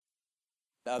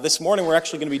This morning we're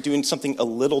actually going to be doing something a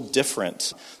little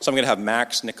different. So I'm going to have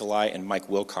Max, Nikolai, and Mike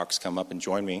Wilcox come up and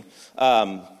join me.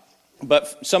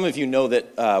 But some of you know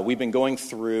that we've been going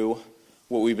through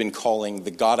what we've been calling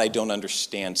the God I Don't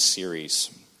Understand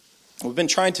series. We've been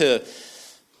trying to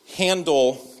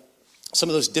handle some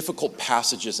of those difficult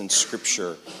passages in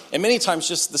Scripture, and many times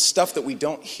just the stuff that we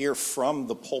don't hear from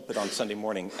the pulpit on Sunday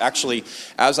morning. Actually,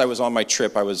 as I was on my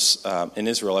trip, I was in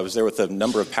Israel. I was there with a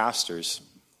number of pastors.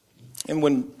 And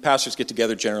when pastors get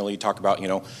together, generally talk about,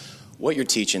 what you're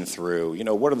teaching through,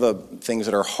 what are the things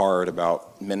that are hard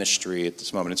about ministry at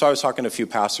this moment. And so I was talking to a few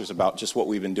pastors about just what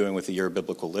we've been doing with the year of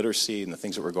biblical literacy and the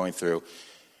things that we're going through.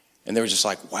 And they were just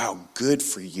like, wow, good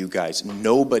for you guys.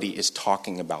 Nobody is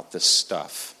talking about this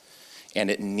stuff.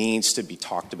 And it needs to be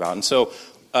talked about. And so,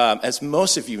 as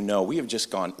most of you know, we have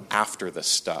just gone after this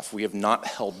stuff. We have not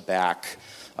held back.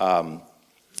 Our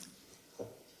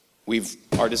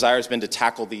desire has been to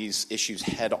tackle these issues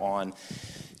head on.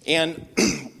 And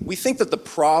we think that the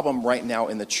problem right now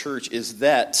in the church is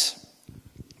that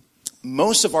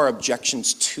most of our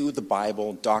objections to the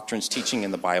Bible, doctrines, teaching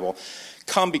in the Bible,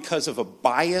 come because of a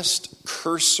biased,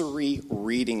 cursory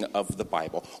reading of the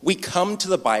Bible. We come to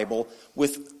the Bible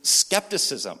with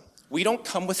skepticism. We don't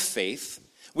come with faith.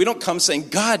 We don't come saying,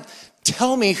 God,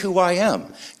 tell me who I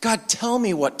am. God, tell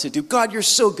me what to do. God, you're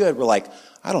so good. We're like,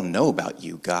 I don't know about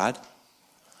you, God.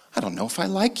 I don't know if I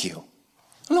like you.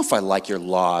 I don't know if I like your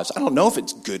laws. I don't know if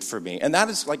it's good for me. And that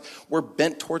is like, we're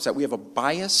bent towards that. We have a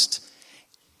biased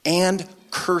and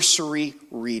cursory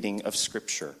reading of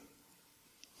Scripture.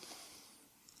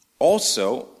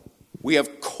 Also, we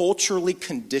have culturally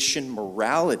conditioned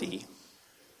morality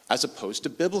as opposed to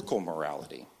biblical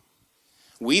morality.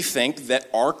 We think that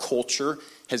our culture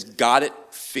has got it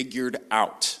figured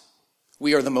out.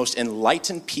 We are the most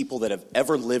enlightened people that have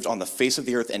ever lived on the face of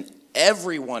the earth, and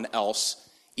everyone else,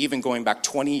 even going back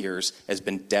 20 years, has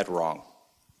been dead wrong.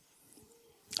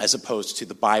 As opposed to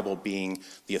the Bible being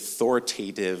the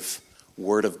authoritative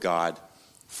Word of God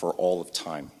for all of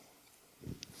time.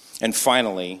 And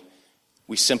finally,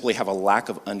 we simply have a lack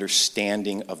of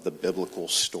understanding of the biblical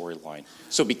storyline.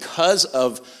 So because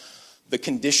of the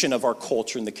condition of our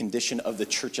culture and the condition of the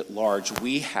church at large,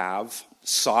 we have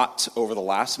sought over the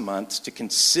last month to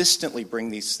consistently bring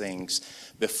these things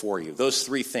before you. Those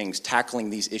three things, tackling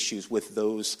these issues with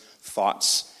those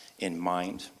thoughts in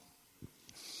mind.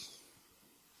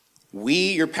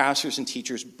 We, your pastors and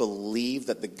teachers, believe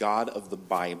that the God of the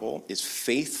Bible is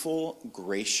faithful,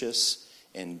 gracious,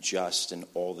 and just in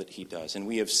all that he does. And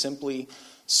we have simply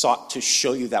sought to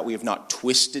show you that. We have not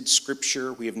twisted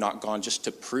Scripture. We have not gone just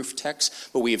to proof text,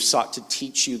 but we have sought to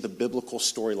teach you the biblical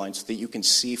storyline so that you can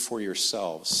see for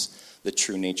yourselves the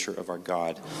true nature of our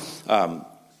God.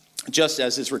 Just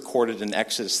as is recorded in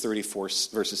Exodus 34,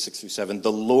 verses 6 through 7,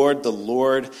 the Lord,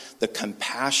 the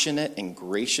compassionate and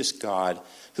gracious God,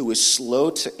 who is slow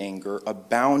to anger,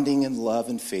 abounding in love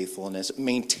and faithfulness,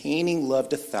 maintaining love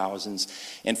to thousands,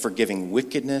 and forgiving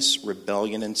wickedness,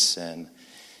 rebellion, and sin.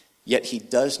 Yet he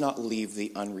does not leave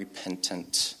the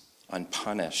unrepentant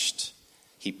unpunished.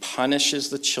 He punishes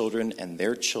the children and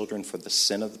their children for the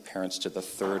sin of the parents to the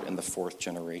third and the fourth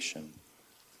generation.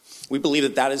 We believe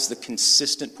that that is the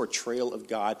consistent portrayal of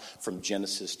God from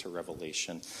Genesis to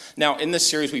Revelation. Now, in this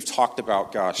series, we've talked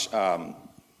about,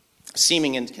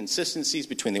 seeming inconsistencies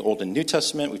between the Old and New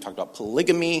Testament. We've talked about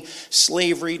polygamy,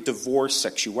 slavery, divorce,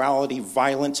 sexuality,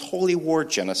 violence, holy war,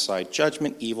 genocide,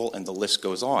 judgment, evil, and the list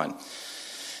goes on.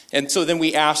 And so then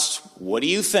we asked, what do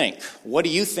you think? What are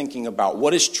you thinking about?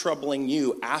 What is troubling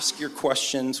you? Ask your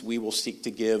questions. We will seek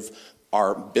to give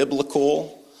our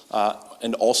biblical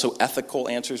and also ethical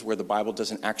answers where the Bible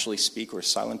doesn't actually speak or is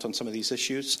silent on some of these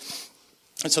issues.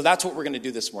 And so that's what we're going to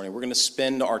do this morning. We're going to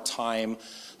spend our time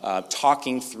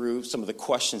talking through some of the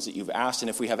questions that you've asked. And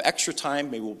if we have extra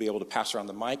time, maybe we'll be able to pass around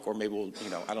the mic, or maybe we'll,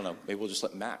 I don't know, maybe we'll just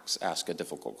let Max ask a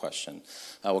difficult question.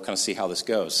 We'll kind of see how this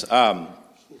goes.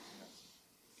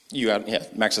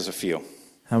 Max has a few.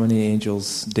 How many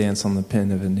angels dance on the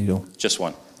pin of a needle? Just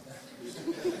one.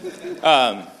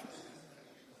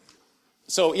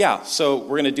 So we're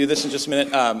going to do this in just a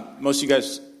minute. Most of you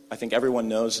guys, I think everyone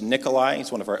knows Nikolai.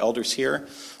 He's one of our elders here.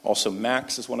 Also,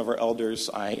 Max is one of our elders.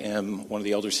 I am one of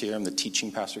the elders here. I'm the teaching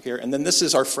pastor here. And then this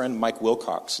is our friend Mike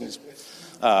Wilcox.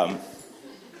 I'm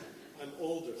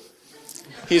older.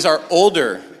 He's our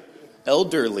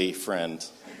elderly friend.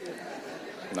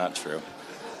 Not true.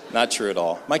 Not true at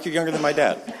all. Mike, you're younger than my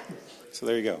dad. So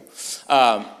there you go.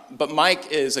 But Mike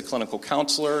is a clinical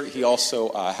counselor. He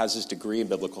also has his degree in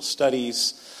biblical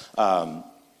studies.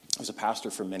 He was a pastor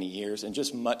for many years, and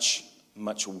just much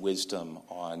wisdom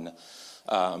on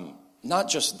not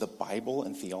just the Bible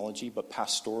and theology, but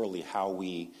pastorally how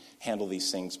we handle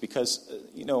these things. Because,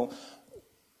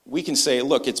 we can say,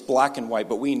 look, it's black and white,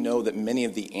 but we know that many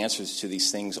of the answers to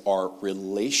these things are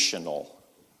relational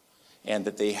and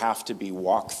that they have to be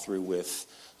walked through with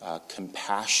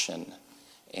compassion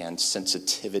and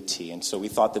sensitivity. And so we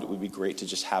thought that it would be great to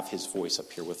just have his voice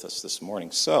up here with us this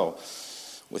morning. So,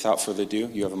 without further ado,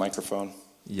 you have a microphone?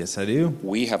 Yes, I do.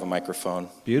 We have a microphone.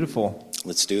 Beautiful.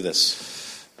 Let's do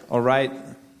this. All right.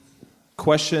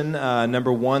 Question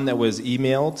number one that was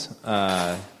emailed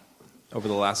over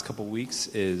the last couple weeks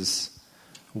is,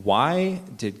 why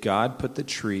did God put the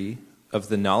tree of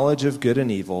the knowledge of good and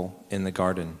evil in the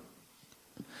garden?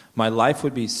 My life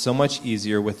would be so much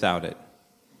easier without it.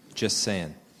 Just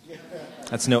saying.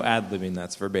 That's no ad-libbing,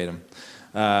 that's verbatim.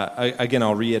 Again,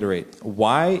 I'll reiterate.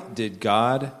 Why did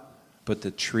God put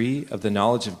the tree of the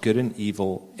knowledge of good and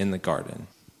evil in the garden?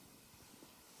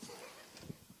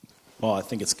 Well, I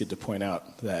think it's good to point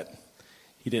out that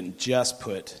he didn't just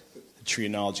put the tree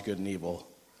of knowledge of good and evil.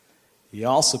 He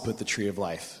also put the tree of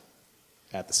life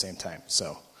at the same time.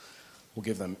 So we'll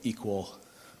give them equal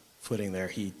footing there.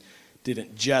 He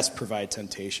didn't just provide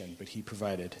temptation, but he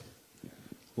provided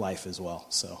life as well.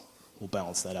 So we'll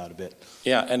balance that out a bit.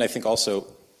 Yeah, and I think also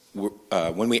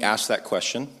when we ask that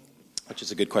question, which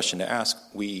is a good question to ask,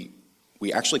 we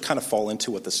actually kind of fall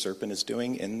into what the serpent is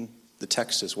doing in the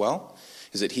text as well,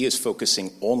 is that he is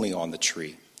focusing only on the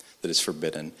tree that is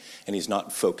forbidden, and he's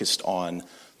not focused on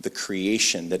the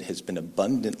creation that has been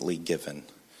abundantly given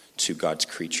to God's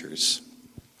creatures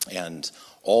and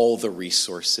all the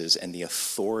resources and the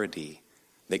authority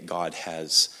that God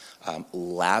has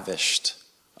lavished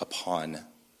upon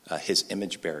his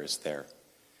image bearers there.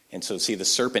 And so, see, the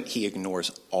serpent, he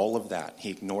ignores all of that. He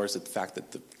ignores the fact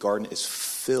that the garden is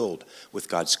filled with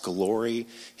God's glory,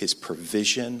 his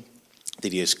provision,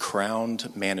 that he has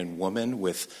crowned man and woman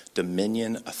with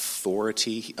dominion,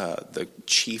 authority, the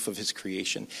chief of his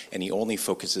creation, and he only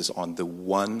focuses on the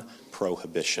one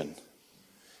prohibition.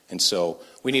 And so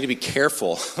we need to be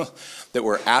careful that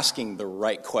we're asking the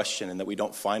right question and that we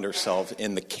don't find ourselves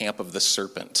in the camp of the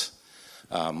serpent,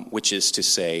 which is to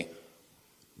say,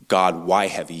 God, why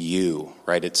have you,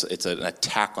 right? It's an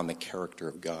attack on the character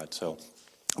of God. So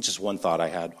just one thought I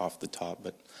had off the top.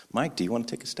 But Mike, do you want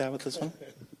to take a stab at this one?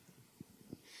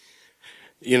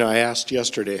 I asked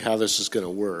yesterday how this is going to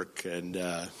work, and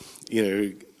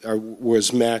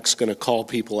was Max going to call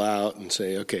people out and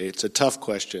say, "Okay, it's a tough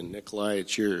question, Nikolai,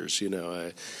 it's yours."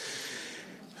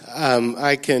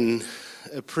 I can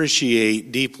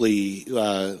appreciate deeply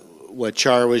what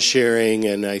Char was sharing,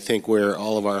 and I think where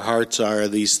all of our hearts are.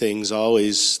 These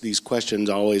questions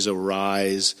always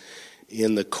arise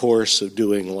in the course of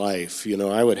doing life.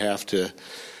 I would have to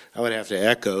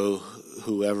echo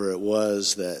whoever it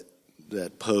was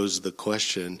that posed the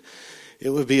question. It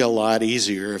would be a lot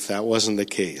easier if that wasn't the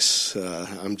case.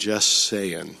 I'm just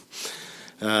saying.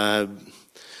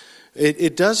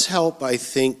 It does help, I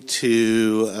think,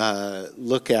 to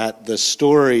look at the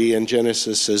story in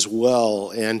Genesis as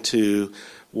well and to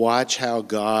watch how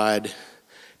God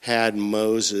had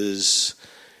Moses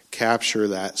capture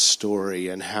that story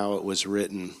and how it was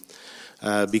written.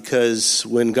 Because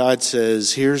when God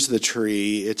says, here's the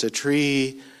tree, it's a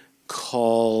tree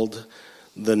called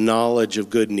the knowledge of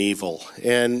good and evil.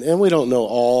 And we don't know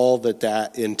all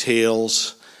that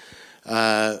entails.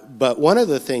 But one of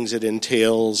the things it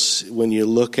entails when you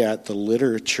look at the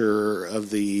literature of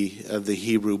the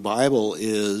Hebrew Bible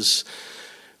is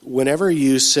whenever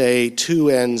you say two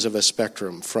ends of a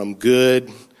spectrum, from good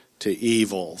to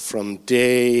evil, from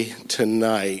day to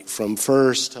night, from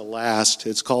first to last,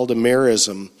 it's called a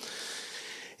merism.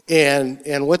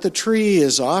 And what the tree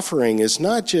is offering is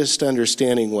not just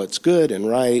understanding what's good and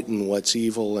right and what's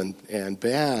evil and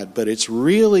bad, but it's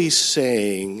really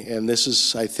saying, and this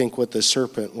is, I think, what the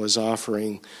serpent was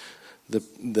offering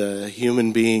the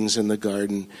human beings in the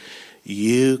garden,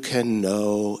 you can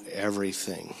know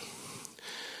everything.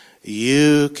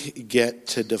 You get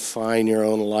to define your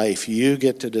own life. You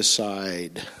get to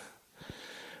decide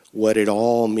what it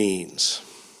all means.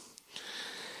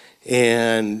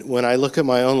 And when I look at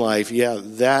my own life,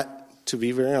 that, to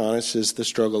be very honest, is the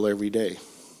struggle every day.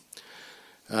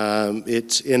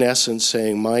 It's in essence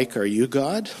saying, Mike, are you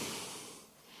God?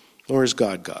 Or is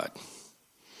God God?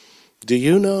 Do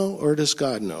you know or does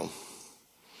God know?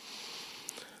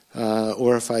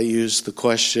 Or if I use the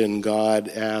question God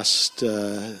asked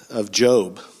of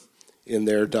Job in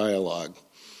their dialogue,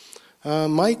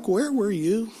 Mike, where were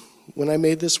you when I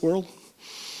made this world?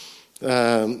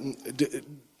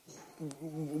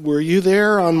 Were you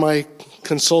there on my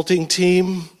consulting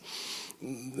team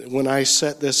when I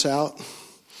set this out?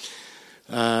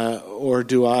 Or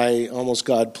do I, almost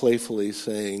God playfully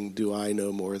saying, do I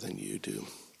know more than you do?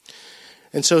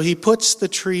 And so he puts the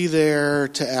tree there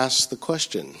to ask the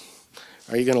question,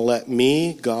 are you going to let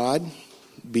me, God,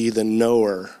 be the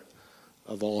knower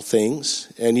of all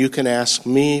things? And you can ask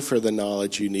me for the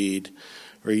knowledge you need.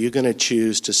 Or are you going to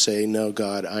choose to say, no,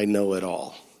 God, I know it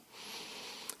all?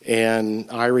 And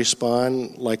I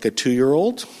respond like a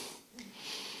 2-year-old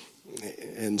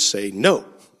and say, no,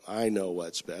 I know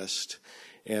what's best.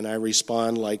 And I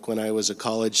respond like when I was a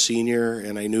college senior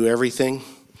and I knew everything.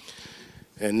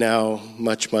 And now,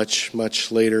 much, much,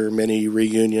 much later, many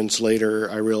reunions later,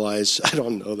 I realize I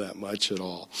don't know that much at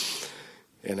all.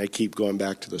 And I keep going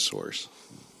back to the source.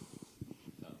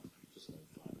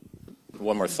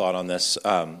 One more thought on this.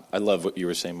 I love what you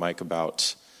were saying, Mike,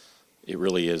 about it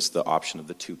really is the option of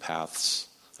the two paths.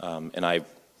 And I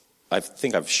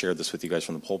think I've shared this with you guys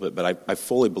from the pulpit, but I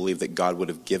fully believe that God would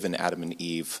have given Adam and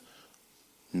Eve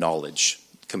knowledge,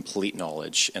 complete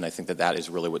knowledge, and I think that is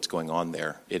really what's going on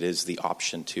there. It is the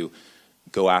option to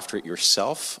go after it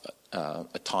yourself,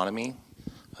 autonomy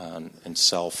and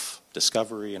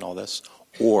self-discovery and all this,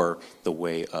 or the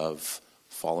way of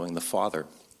following the Father.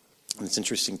 And it's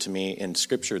interesting to me in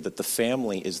Scripture that the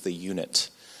family is the unit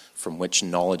from which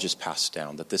knowledge is passed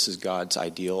down, that this is God's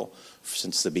ideal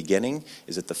since the beginning,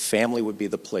 is that the family would be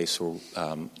the place where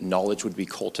knowledge would be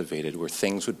cultivated, where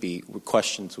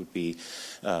questions would be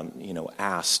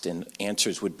asked and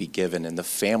answers would be given, and the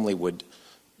family would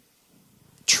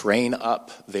train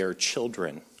up their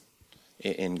children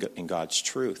in God's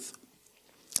truth.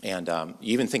 And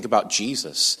you even think about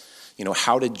Jesus.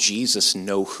 How did Jesus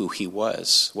know who he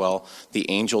was? Well, the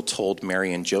angel told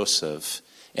Mary and Joseph,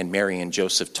 and Mary and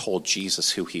Joseph told Jesus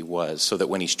who he was, so that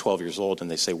when he's 12 years old and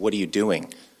they say, what are you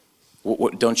doing?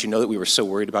 Don't you know that we were so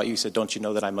worried about you? He said, don't you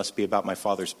know that I must be about my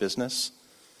Father's business?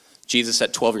 Jesus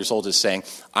at 12 years old is saying,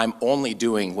 I'm only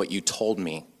doing what you told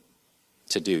me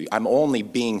to do. I'm only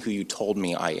being who you told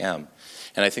me I am.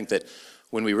 And I think that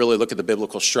when we really look at the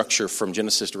biblical structure from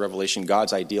Genesis to Revelation,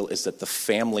 God's ideal is that the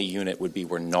family unit would be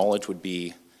where knowledge would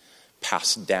be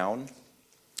passed down,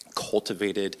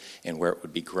 cultivated, and where it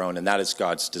would be grown. And that is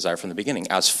God's desire from the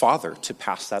beginning, as Father, to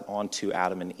pass that on to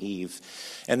Adam and Eve.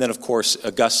 And then, of course,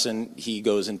 Augustine, he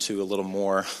goes into a little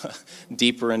more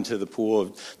deeper into the pool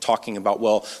of talking about,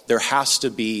 well, there has to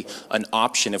be an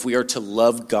option. If we are to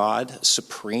love God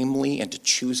supremely and to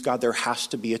choose God, there has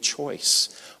to be a choice.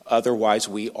 Otherwise,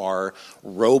 we are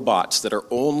robots that are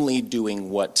only doing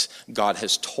what God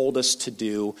has told us to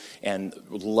do, and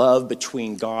love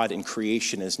between God and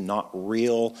creation is not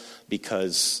real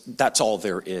because that's all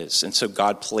there is. And so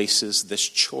God places this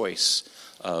choice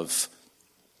of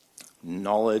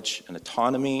knowledge and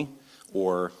autonomy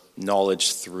or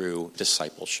knowledge through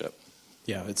discipleship.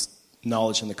 Yeah, it's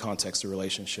knowledge in the context of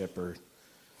relationship or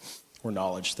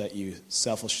knowledge that you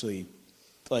selfishly.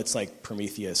 It's like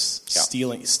Prometheus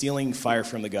stealing fire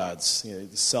from the gods.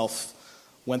 Self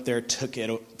went there, took it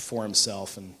for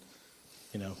himself, and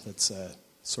that's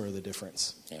sort of the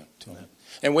difference. Yeah,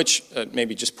 and which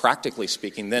maybe just practically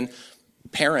speaking, then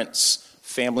parents,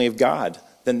 family of God,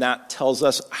 then that tells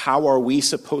us how are we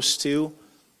supposed to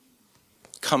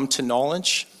come to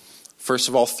knowledge? First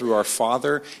of all, through our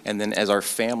Father, and then as our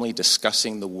family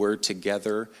discussing the Word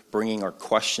together, bringing our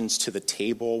questions to the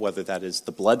table, whether that is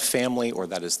the blood family or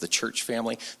that is the church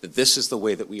family, that this is the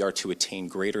way that we are to attain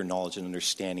greater knowledge and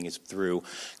understanding is through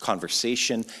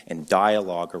conversation and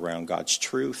dialogue around God's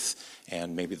truth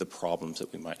and maybe the problems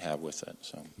that we might have with it.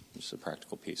 So just a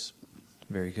practical piece.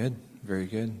 Very good, very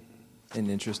good. In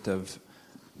the interest of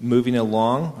moving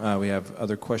along, we have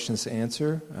other questions to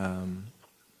answer.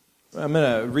 I'm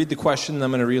going to read the question, and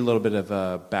I'm going to read a little bit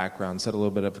of background, set a little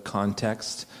bit of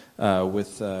context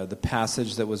with the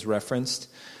passage that was referenced.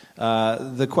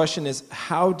 The question is,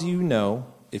 how do you know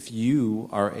if you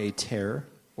are a tare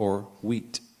or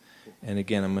wheat? And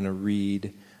again, I'm going to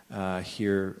read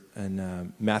here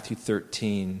in Matthew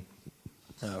 13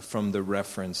 from the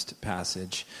referenced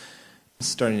passage.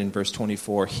 Starting in verse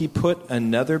 24, he put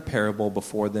another parable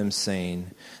before them, saying,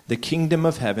 the kingdom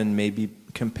of heaven may be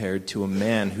compared to a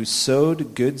man who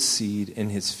sowed good seed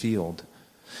in his field.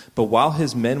 But while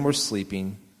his men were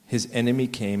sleeping, his enemy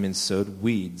came and sowed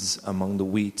weeds among the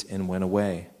wheat and went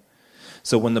away.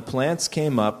 So when the plants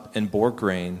came up and bore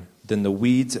grain, then the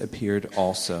weeds appeared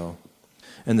also.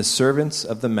 And the servants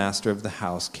of the master of the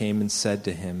house came and said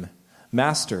to him,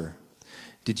 Master,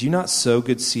 did you not sow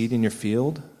good seed in your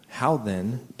field? How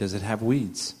then does it have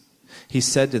weeds? He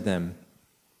said to them,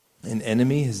 an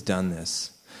enemy has done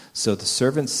this. So the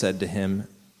servants said to him,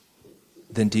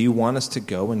 then do you want us to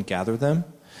go and gather them?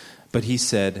 But he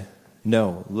said,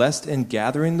 No, lest in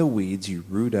gathering the weeds you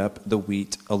root up the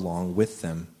wheat along with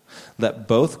them. Let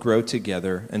both grow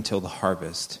together until the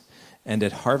harvest. And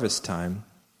at harvest time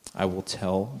I will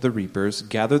tell the reapers,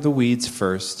 gather the weeds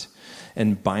first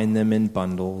and bind them in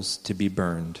bundles to be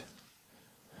burned,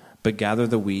 but gather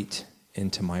the wheat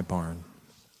into my barn.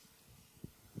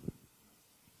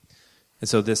 And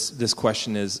so this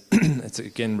question is, it's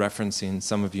again referencing,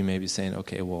 some of you may be saying,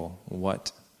 okay, well,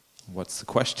 what's the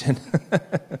question?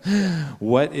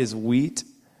 What is wheat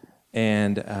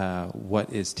and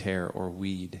what is tare or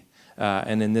weed?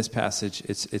 And in this passage,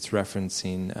 it's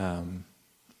referencing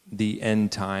the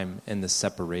end time and the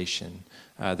separation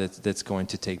that's going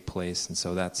to take place. And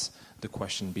so that's the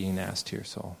question being asked here.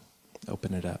 So I'll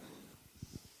open it up.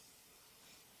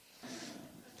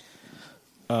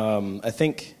 I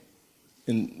think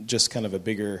in just kind of a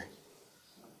bigger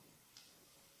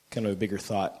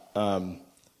thought,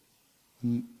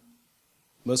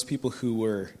 most people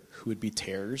who would be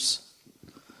tares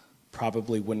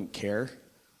probably wouldn't care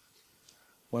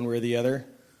one way or the other.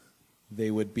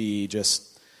 They would be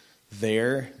just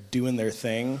there doing their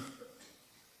thing,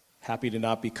 happy to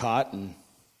not be caught and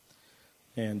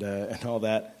all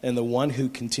that. And the one who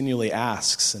continually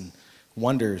asks and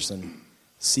wonders and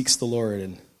seeks the Lord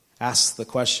and asks the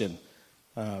question,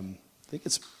 I think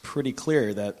it's pretty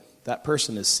clear that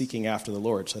person is seeking after the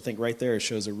Lord. So I think right there it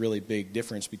shows a really big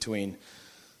difference between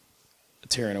a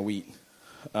tare and a wheat.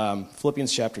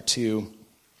 Philippians chapter 2,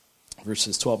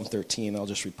 verses 12 and 13, I'll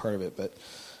just read part of it, but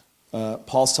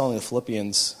Paul's telling the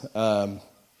Philippians, so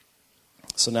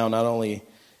now not only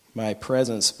my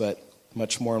presence, but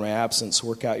much more in my absence,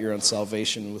 work out your own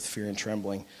salvation with fear and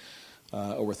trembling,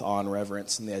 or with awe and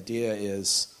reverence. And the idea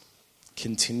is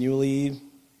continually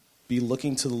be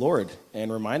looking to the Lord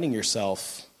and reminding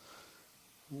yourself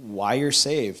why you're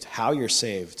saved, how you're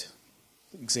saved.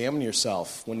 Examine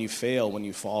yourself when you fail, when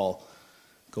you fall.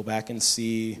 Go back and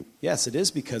see, yes, it is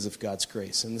because of God's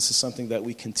grace. And this is something that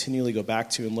we continually go back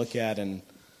to and look at and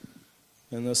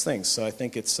those things. So I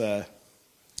think it's,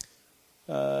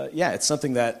 it's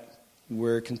something that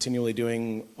we're continually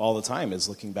doing all the time, is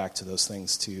looking back to those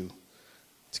things to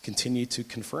continue to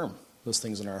confirm those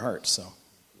things in our hearts. So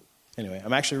anyway,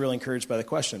 I'm actually really encouraged by the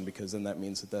question, because then that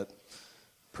means that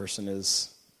person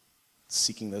is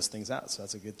seeking those things out. So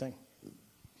that's a good thing.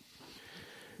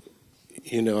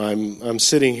 You know, I'm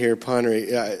sitting here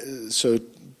pondering. So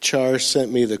Char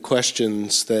sent me the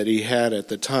questions that he had at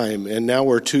the time, and now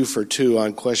we're 2 for 2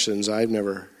 on questions I've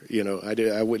never,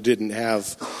 didn't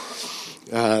have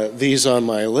these on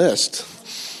my list.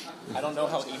 I don't know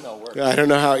how email works. I don't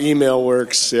know how email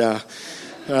works, yeah.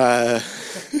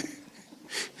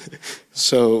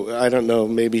 So I don't know,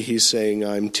 maybe he's saying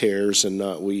I'm tares and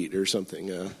not wheat or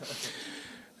something.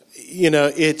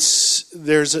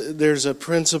 There's a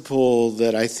principle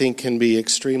that I think can be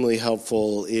extremely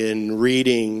helpful in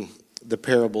reading the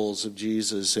parables of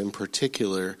Jesus in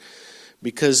particular,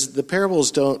 because the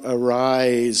parables don't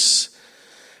arise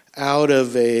out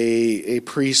of a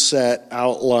preset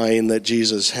outline that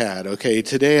Jesus had. Okay,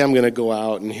 today I'm going to go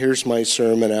out and here's my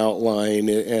sermon outline,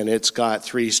 and it's got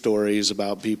 3 stories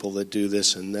about people that do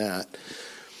this and that.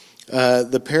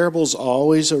 The parables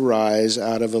always arise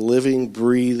out of a living,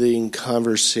 breathing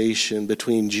conversation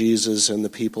between Jesus and the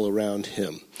people around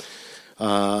him.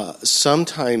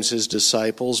 Sometimes his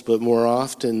disciples, but more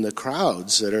often the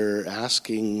crowds that are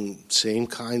asking same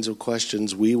kinds of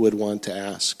questions we would want to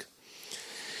ask.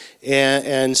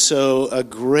 And so a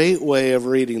great way of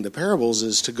reading the parables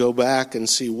is to go back and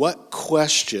see what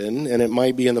question, and it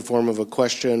might be in the form of a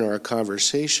question or a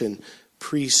conversation,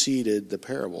 preceded the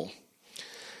parable.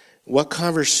 What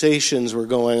conversations were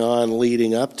going on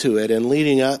leading up to it, and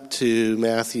leading up to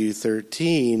Matthew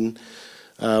 13,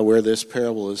 where this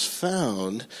parable is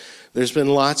found, there's been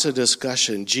lots of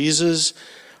discussion. Jesus,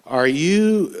 are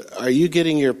you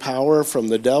getting your power from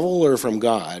the devil or from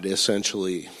God,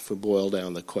 essentially, if we boil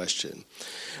down the question?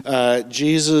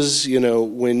 Jesus,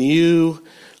 when you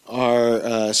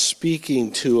are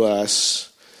speaking to us,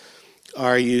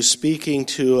 are you speaking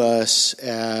to us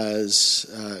as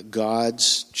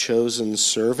God's chosen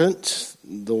servant,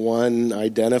 the one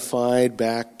identified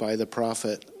back by the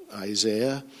prophet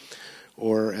Isaiah,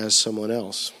 or as someone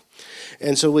else?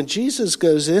 And so when Jesus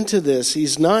goes into this,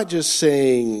 he's not just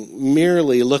saying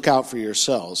merely look out for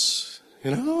yourselves.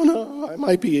 No, I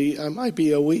might be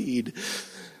a weed.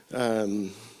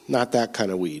 Not that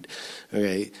kind of weed.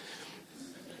 Okay.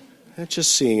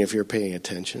 Just seeing if you're paying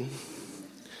attention.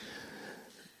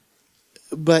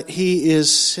 But he is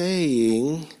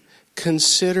saying,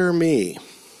 consider me.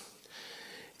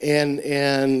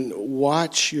 and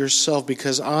watch yourself,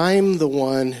 because I'm the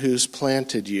one who's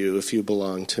planted you if you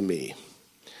belong to me.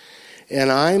 And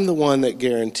I'm the one that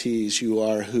guarantees you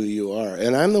are who you are.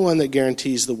 And I'm the one that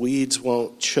guarantees the weeds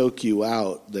won't choke you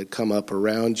out that come up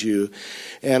around you.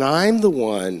 And I'm the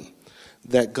one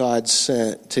that God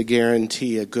sent to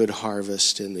guarantee a good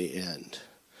harvest in the end.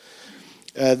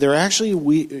 They're actually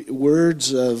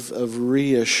words of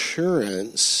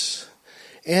reassurance.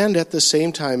 And at the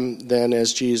same time, then,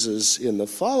 as Jesus in the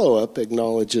follow-up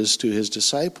acknowledges to his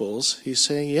disciples, he's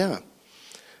saying, yeah,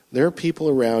 there are people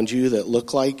around you that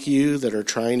look like you, that are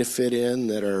trying to fit in,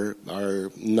 that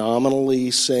are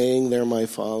nominally saying they're my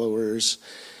followers,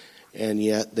 and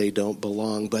yet they don't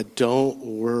belong. But don't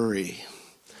worry.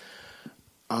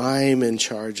 I'm in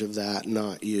charge of that,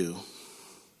 not you.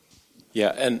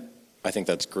 Yeah, and I think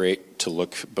that's great to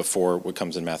look before what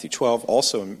comes in Matthew 12.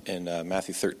 Also in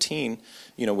Matthew 13,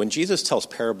 when Jesus tells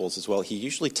parables as well, he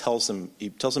usually tells them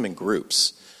in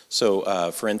groups.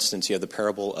 So, for instance, you have the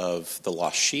parable of the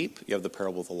lost sheep, you have the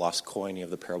parable of the lost coin, you have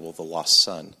the parable of the lost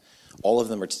son. All of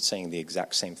them are saying the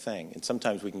exact same thing. And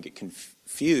sometimes we can get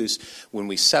confused when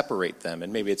we separate them,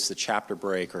 and maybe it's the chapter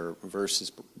break or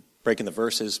verses, breaking the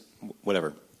verses,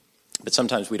 whatever. But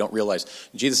sometimes we don't realize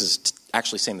Jesus is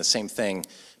actually saying the same thing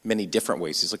many different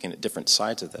ways. He's looking at different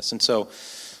sides of this. And so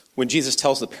when Jesus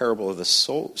tells the parable of the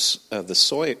sower,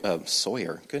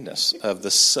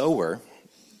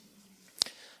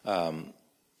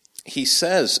 he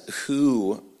says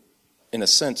who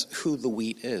the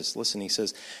wheat is. Listen, he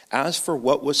says, as for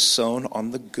what was sown on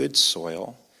the good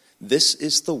soil, this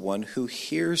is the one who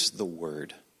hears the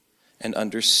word and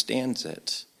understands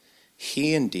it.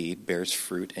 He indeed bears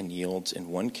fruit and yields in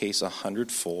one case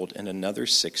 100-fold, in another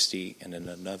 60, and in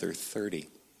another 30.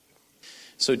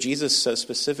 So Jesus says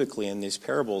specifically in these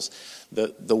parables,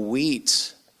 the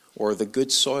wheat or the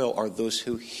good soil are those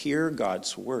who hear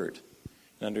God's word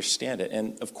and understand it.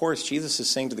 And of course, Jesus is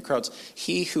saying to the crowds,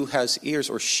 he who has ears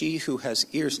or she who has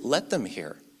ears, let them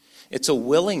hear. It's a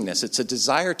willingness, it's a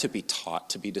desire to be taught,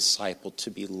 to be discipled, to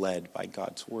be led by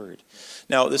God's word.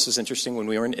 Now, this is interesting. When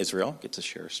we were in Israel, I get to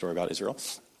share a story about Israel.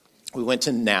 We went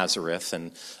to Nazareth,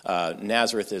 and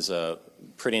Nazareth is a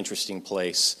pretty interesting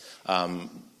place.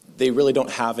 They really don't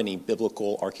have any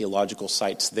biblical archaeological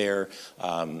sites there.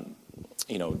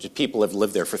 Just people have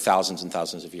lived there for thousands and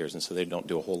thousands of years, and so they don't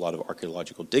do a whole lot of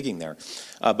archaeological digging there.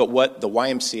 But what the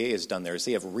YMCA has done there is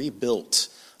they have rebuilt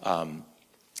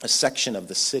a section of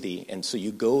the city, and so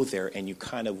you go there and you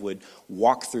kind of would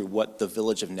walk through what the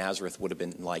village of Nazareth would have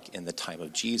been like in the time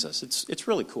of Jesus. It's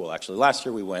really cool, actually. Last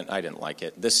year we went, I didn't like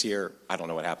it. This year, I don't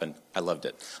know what happened. I loved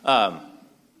it.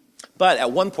 But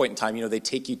at one point in time, they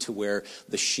take you to where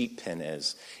the sheep pen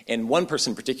is. And one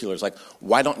person in particular is like,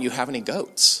 why don't you have any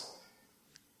goats?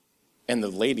 And the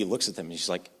lady looks at them and she's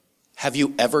like, have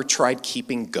you ever tried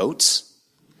keeping goats?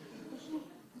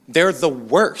 They're the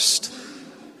worst.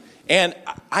 And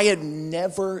I had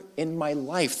never in my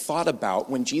life thought about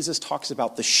when Jesus talks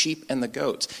about the sheep and the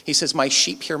goats. He says, my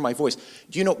sheep hear my voice.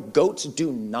 Do you know goats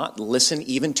do not listen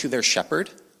even to their shepherd?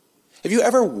 Have you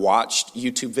ever watched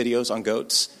YouTube videos on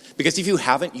goats? Because if you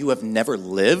haven't, you have never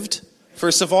lived,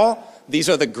 first of all. These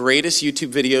are the greatest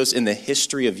YouTube videos in the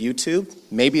history of YouTube,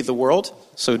 maybe the world.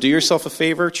 So do yourself a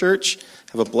favor, church.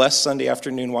 Have a blessed Sunday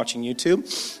afternoon watching YouTube.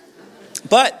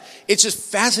 But it's just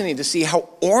fascinating to see how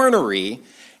ornery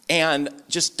and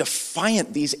just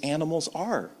defiant these animals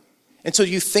are. And so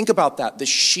you think about that. The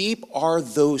sheep are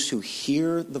those who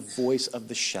hear the voice of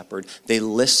the shepherd. They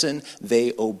listen,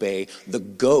 they obey. The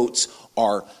goats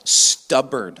are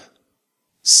stubborn,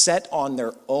 set on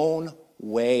their own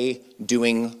way,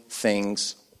 doing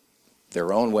things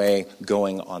their own way,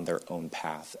 going on their own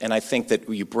path. And I think that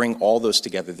when you bring all those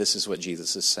together, this is what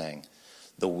Jesus is saying.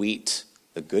 The wheat,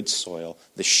 the good soil,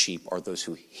 the sheep are those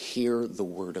who hear the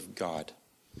word of God,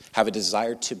 have a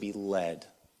desire to be led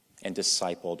and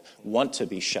discipled, want to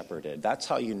be shepherded. That's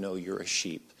how you know you're a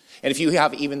sheep. And if you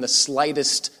have even the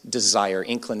slightest desire,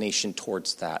 inclination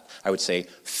towards that, I would say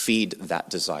feed that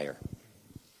desire.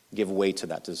 Give way to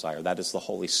that desire. That is the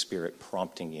Holy Spirit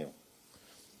prompting you.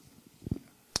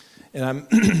 And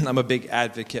I'm a big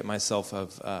advocate myself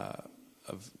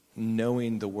of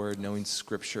knowing the word, knowing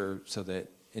Scripture, so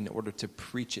that in order to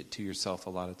preach it to yourself a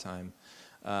lot of time,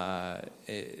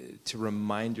 to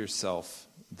remind yourself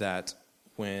that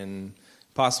when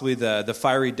possibly the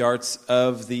fiery darts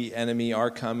of the enemy are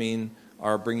coming,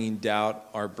 are bringing doubt,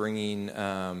 are bringing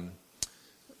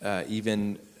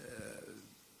even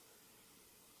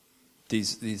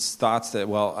these thoughts that,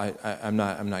 well, I'm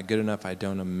not good enough, I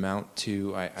don't amount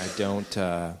to, I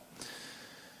don't,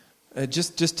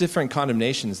 just different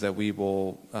condemnations that we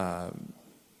will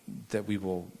that we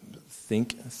will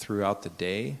think throughout the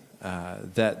day,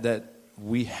 that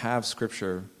we have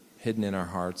Scripture hidden in our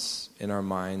hearts, in our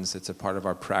minds. It's a part of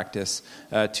our practice.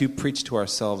 To preach to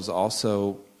ourselves,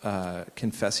 also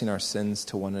confessing our sins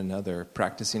to one another,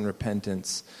 practicing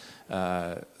repentance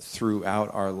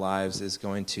throughout our lives is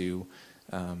going to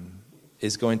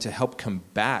help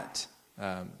combat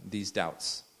these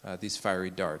doubts, these fiery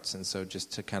darts. And so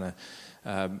just to kind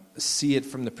of see it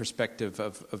from the perspective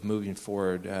of moving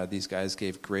forward, these guys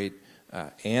gave great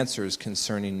answers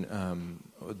concerning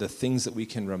the things that we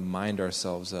can remind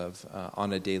ourselves of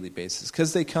on a daily basis.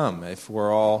 Because they come. If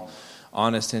we're all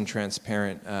honest and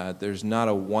transparent, there's not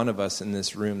a one of us in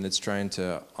this room that's trying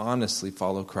to honestly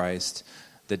follow Christ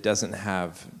that doesn't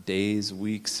have days,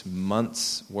 weeks,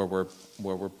 months where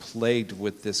we're plagued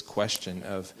with this question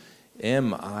of,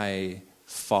 am I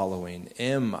following?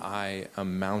 Am I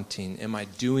amounting? Am I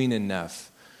doing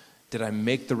enough? Did I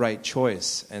make the right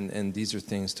choice? And these are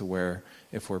things to where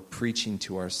if we're preaching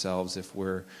to ourselves, if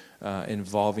we're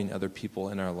involving other people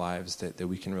in our lives, that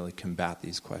we can really combat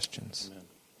these questions. Amen.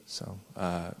 So,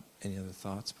 any other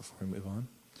thoughts before we move on?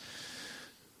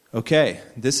 Okay,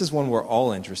 this is one we're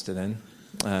all interested in,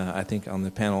 I think, on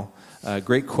the panel.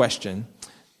 Great question.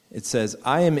 It says,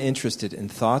 I am interested in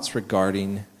thoughts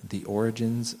regarding the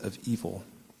origins of evil.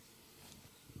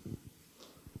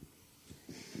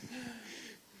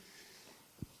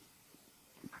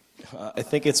 I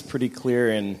think it's pretty clear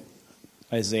in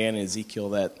Isaiah and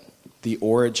Ezekiel that the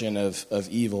origin of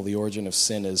evil, the origin of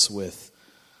sin, is with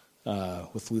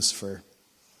Lucifer.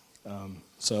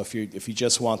 So if you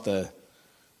just want the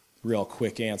real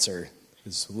quick answer,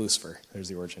 is Lucifer. There's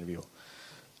the origin of evil.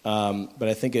 But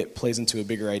I think it plays into a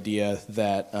bigger idea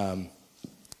that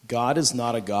God is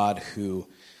not a God who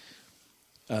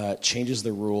changes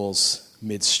the rules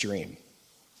midstream.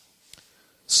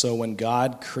 So when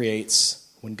God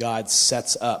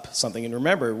sets up something, and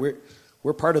remember,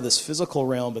 we're part of this physical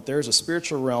realm, but there's a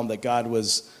spiritual realm that God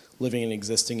was living and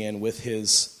existing in with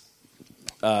his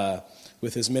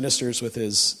ministers, with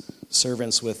his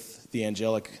servants, with the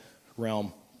angelic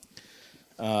realm.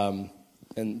 And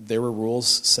there were rules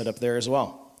set up there as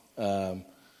well.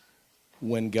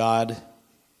 When God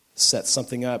sets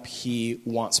something up, he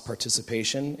wants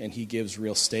participation, and he gives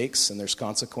real stakes, and there's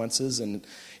consequences, and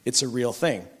it's a real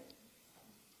thing.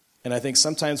 And I think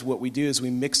sometimes what we do is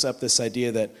we mix up this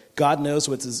idea that God knows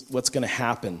what's going to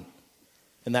happen,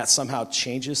 and that somehow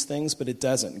changes things, but it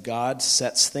doesn't. God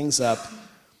sets things up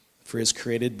for his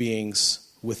created beings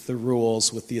with the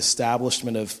rules, with the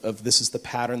establishment of this is the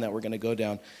pattern that we're going to go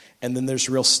down. And then there's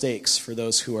real stakes for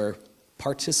those who are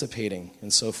participating.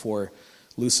 And so for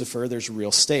Lucifer, there's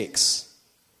real stakes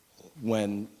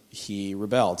when he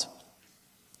rebelled.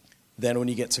 Then when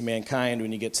you get to mankind,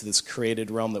 when you get to this created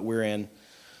realm that we're in,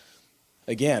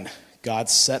 again, God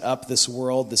set up this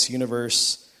world, this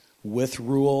universe, with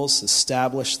rules,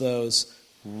 established those,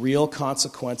 real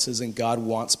consequences, and God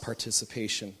wants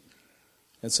participation.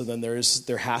 And so then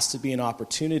there has to be an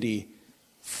opportunity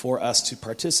for us to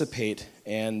participate.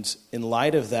 And in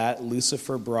light of that,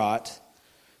 Lucifer brought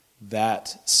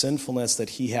that sinfulness that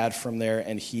he had from there,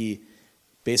 and he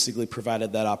basically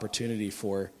provided that opportunity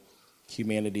for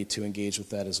humanity to engage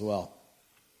with that as well.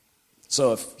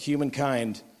 So if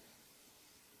humankind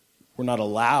were not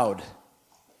allowed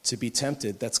to be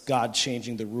tempted, that's God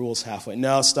changing the rules halfway.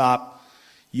 No, stop.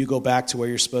 You go back to where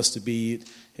you're supposed to be.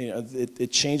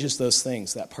 It changes those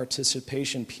things, that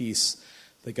participation piece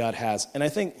that God has. And I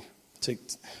think,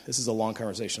 this is a long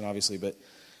conversation, obviously, but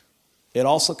it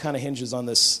also kind of hinges on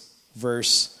this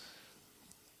verse.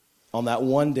 On that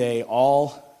one day,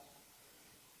 all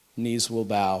knees will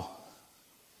bow,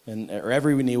 or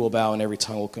every knee will bow and every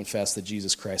tongue will confess that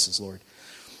Jesus Christ is Lord.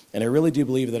 And I really do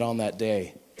believe that on that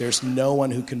day, there's no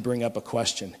one who can bring up a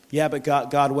question. Yeah, but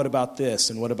God, what about this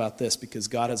and what about this? Because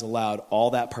God has allowed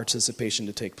all that participation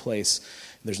to take place.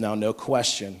 There's now no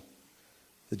question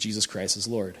that Jesus Christ is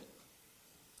Lord.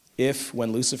 If,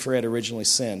 when Lucifer had originally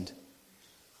sinned,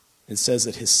 it says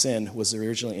that his sin was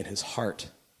originally in his heart.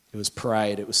 It was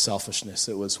pride, it was selfishness,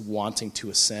 it was wanting to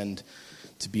ascend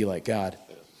to be like God.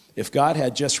 If God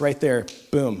had just right there,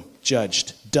 boom,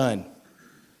 judged, done,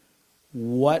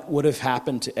 what would have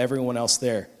happened to everyone else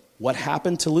there? What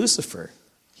happened to Lucifer?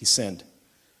 He sinned.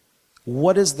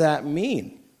 What does that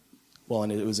mean? Well,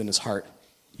 and it was in his heart.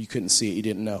 You couldn't see it, you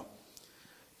didn't know.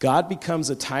 God becomes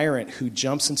a tyrant who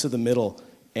jumps into the middle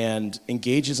and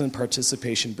engages in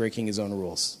participation, breaking his own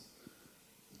rules,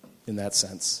 in that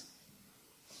sense.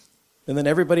 And then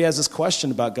everybody has this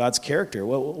question about God's character.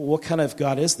 What kind of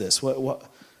God is this?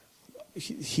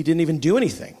 He didn't even do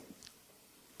anything.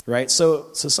 right?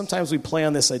 So sometimes we play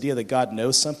on this idea that God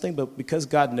knows something, but because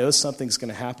God knows something's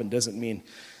going to happen doesn't mean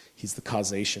he's the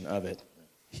causation of it.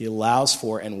 He allows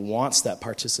for and wants that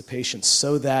participation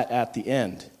so that at the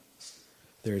end,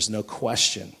 there is no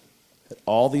question that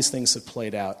all these things have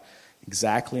played out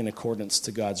exactly in accordance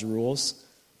to God's rules,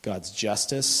 God's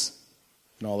justice,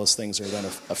 and all those things are then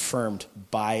affirmed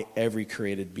by every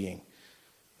created being.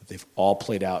 They've all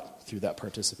played out through that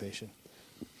participation.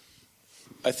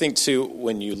 I think, too,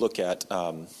 when you look at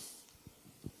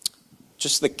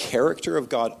just the character of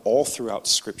God all throughout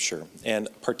Scripture, and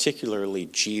particularly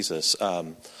Jesus.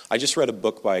 I just read a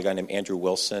book by a guy named Andrew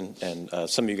Wilson, and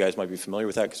some of you guys might be familiar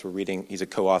with that because we're reading, he's a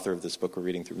co-author of this book we're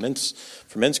reading through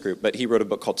Men's Group, but he wrote a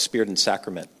book called Spirit and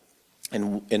Sacrament.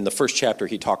 And in the first chapter,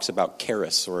 he talks about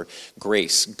charis, or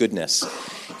grace, goodness.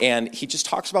 And he just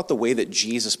talks about the way that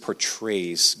Jesus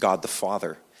portrays God the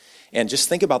Father. And just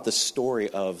think about the story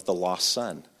of the lost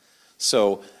son.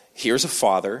 So here's a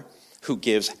father who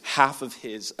gives half of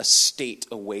his estate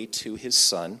away to his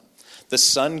son. The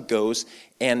son goes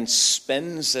and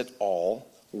spends it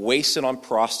all, wastes it on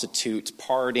prostitutes,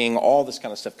 partying, all this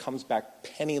kind of stuff, comes back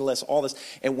penniless, all this.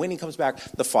 And when he comes back,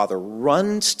 the father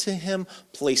runs to him,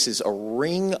 places a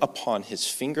ring upon his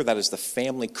finger, that is the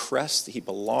family crest that he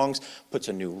belongs, puts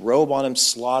a new robe on him,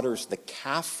 slaughters the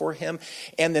calf for him,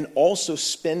 and then also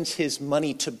spends his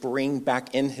money to bring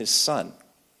back in his son.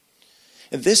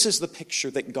 And this is the picture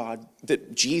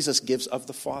that Jesus gives of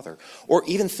the Father. Or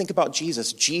even think about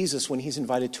Jesus. Jesus, when he's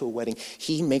invited to a wedding,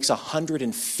 he makes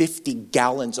 150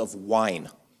 gallons of wine.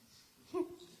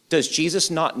 Does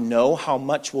Jesus not know how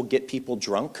much will get people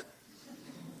drunk?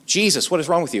 Jesus, what is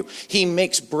wrong with you? He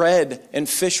makes bread and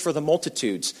fish for the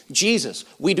multitudes. Jesus,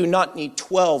 we do not need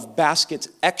 12 baskets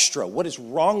extra. What is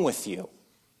wrong with you?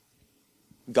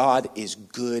 God is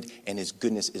good, and his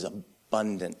goodness is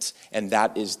abundant. And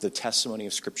that is the testimony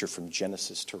of Scripture from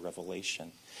Genesis to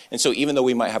Revelation. And so even though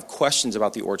we might have questions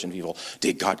about the origin of evil,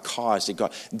 did God cause, did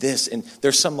God this? And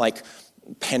there's some like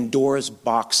Pandora's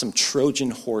box, some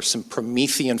Trojan horse, some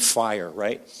Promethean fire,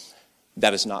 right?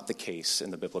 That is not the case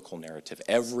in the biblical narrative.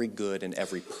 Every good and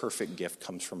every perfect gift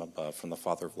comes from above, from the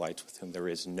Father of lights, with whom there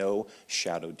is no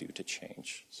shadow due to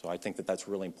change. So I think that that's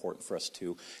really important for us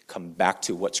to come back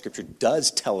to what Scripture does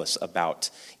tell us about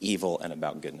evil and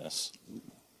about goodness.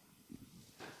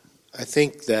 I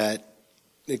think that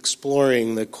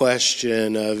exploring the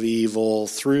question of evil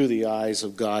through the eyes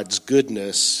of God's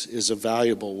goodness is a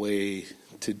valuable way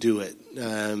to do it.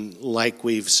 Like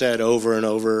we've said over and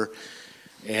over,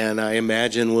 and I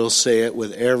imagine we'll say it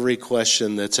with every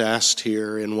question that's asked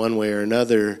here in one way or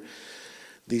another,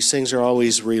 these things are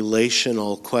always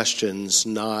relational questions,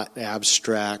 not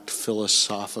abstract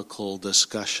philosophical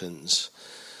discussions.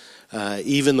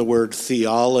 Even the word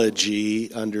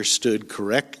theology, understood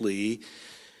correctly,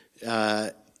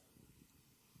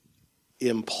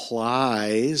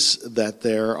 implies that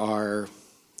there are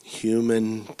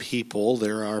human people,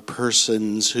 there are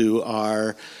persons who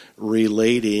are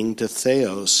relating to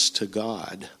theos, to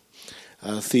God.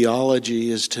 Theology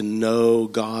is to know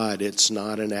God. It's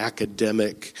not an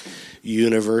academic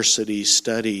university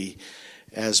study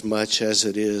as much as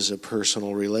it is a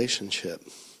personal relationship.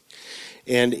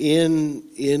 And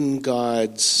in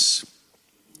God's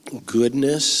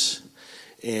goodness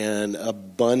and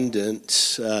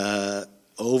abundant,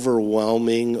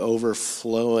 overwhelming,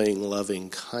 overflowing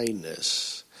loving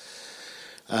kindness,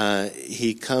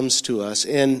 he comes to us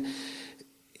and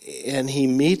he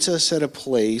meets us at a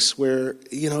place where,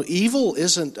 evil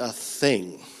isn't a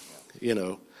thing.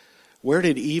 Where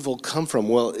did evil come from?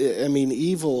 Well,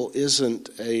 evil isn't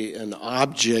an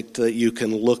object that you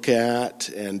can look at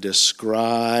and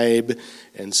describe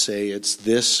and say it's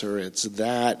this or it's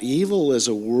that. Evil is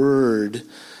a word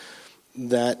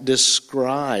that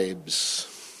describes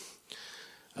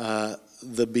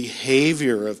the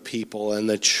behavior of people and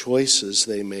the choices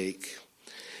they make.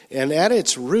 And at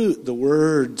its root, the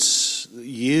words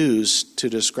used to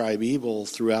describe evil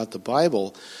throughout the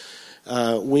Bible,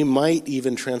 we might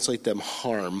even translate them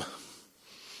harm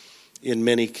in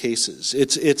many cases.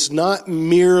 It's not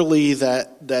merely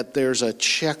that there's a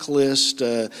checklist,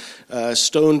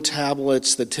 stone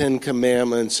tablets, the Ten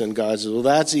Commandments, and God says, well,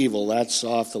 that's evil, that's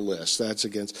off the list, that's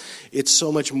against. It's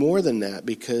so much more than that,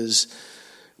 because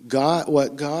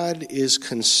what God is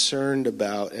concerned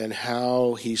about and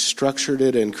how he structured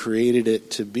it and created it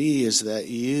to be is that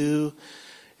you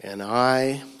and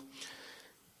I,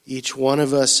 each one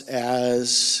of us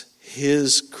as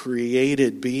his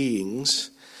created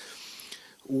beings,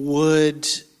 would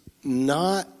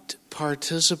not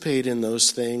participate in those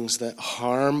things that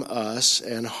harm us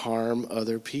and harm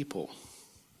other people.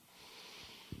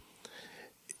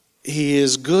 He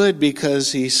is good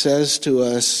because he says to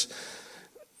us,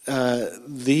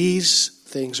 these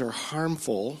things are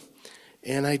harmful,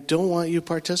 and I don't want you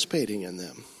participating in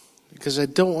them. Because I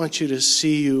don't want to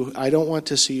see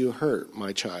you hurt,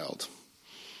 my child.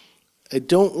 I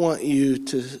don't want you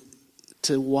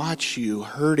to watch you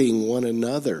hurting one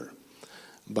another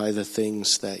by the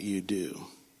things that you do.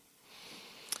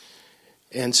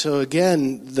 And so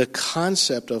again, the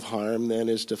concept of harm then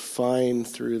is defined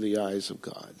through the eyes of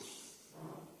God,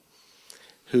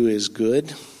 who is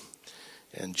good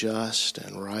and just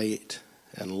and right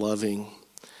and loving.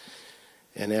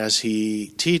 And as he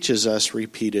teaches us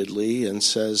repeatedly and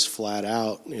says flat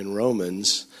out in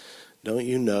Romans, don't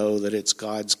you know that it's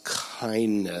God's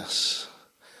kindness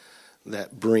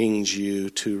that brings you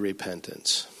to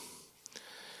repentance?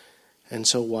 And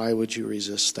so why would you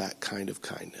resist that kind of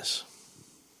kindness?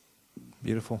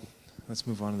 Beautiful. Let's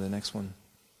move on to the next one.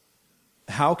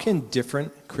 How can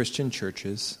different Christian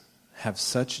churches have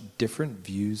such different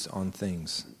views on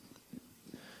things?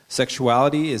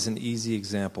 Sexuality is an easy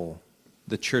example.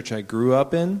 The church I grew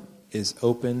up in is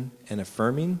open and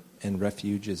affirming, and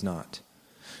Refuge is not.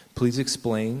 Please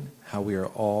explain how we are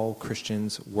all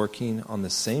Christians working on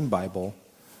the same Bible,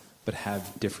 but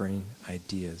have differing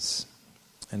ideas.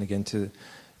 And again, to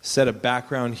set a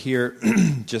background here,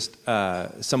 just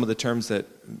some of the terms that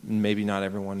maybe not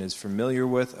everyone is familiar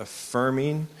with.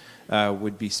 Affirming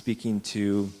would be speaking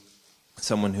to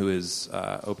someone who is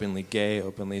openly gay,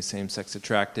 openly same-sex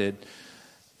attracted,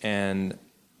 and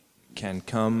can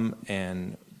come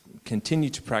and continue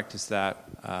to practice that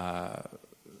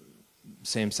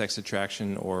same-sex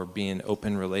attraction or be in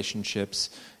open relationships,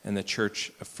 and the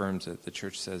church affirms it. The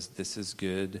church says this is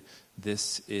good,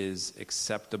 this is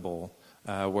acceptable,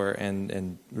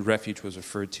 and Refuge was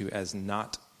referred to as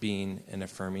not being an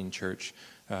affirming church.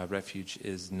 Refuge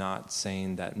is not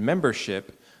saying that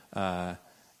membership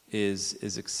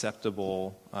is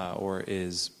acceptable or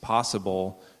is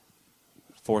possible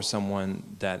for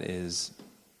someone that is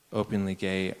openly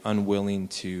gay, unwilling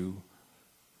to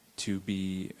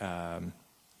be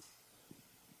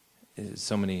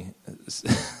so many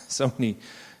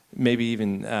maybe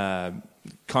even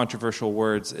controversial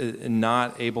words,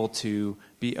 not able to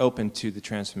be open to the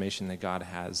transformation that God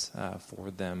has for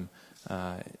them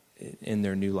in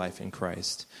their new life in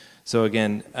Christ. So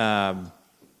again,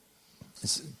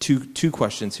 two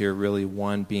questions here, really.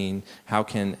 One being, how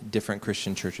can different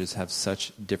Christian churches have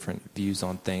such different views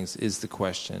on things, is the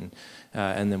question.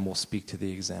 And then we'll speak to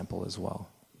the example as well.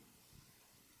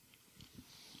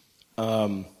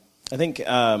 I think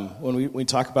when we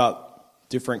talk about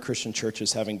different Christian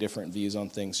churches having different views on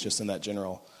things, just in that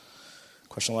general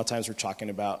question, a lot of times we're talking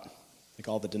about like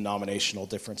all the denominational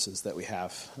differences that we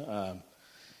have.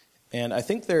 And I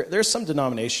think there's some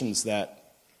denominations that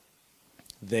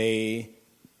they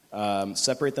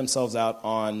separate themselves out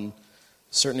on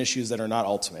certain issues that are not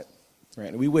ultimate, right?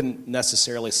 And we wouldn't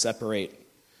necessarily separate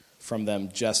from them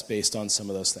just based on some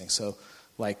of those things. So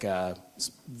like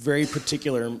very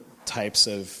particular types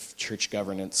of church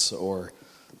governance or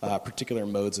particular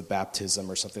modes of baptism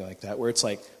or something like that, where it's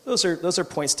like those are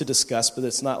points to discuss, but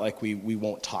it's not like we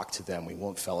won't talk to them, we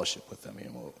won't fellowship with them,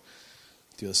 we'll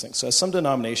do those things. So some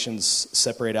denominations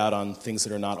separate out on things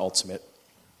that are not ultimate.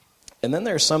 And then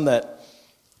there are some that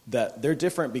they're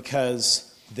different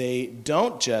because they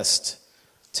don't just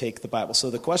take the Bible. So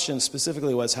the question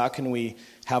specifically was, how can we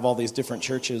have all these different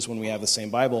churches when we have the same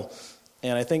Bible?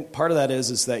 And I think part of that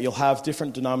is that you'll have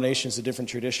different denominations and different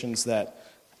traditions that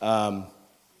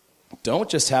don't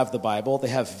just have the Bible. They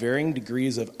have varying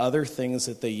degrees of other things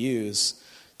that they use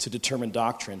to determine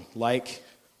doctrine, like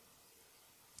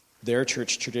their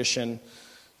church tradition,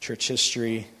 church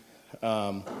history,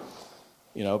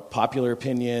 popular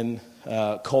opinion,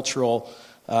 cultural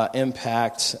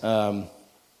impact,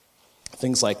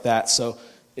 things like that. So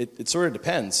it sort of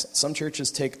depends. Some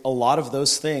churches take a lot of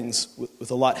those things with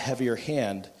a lot heavier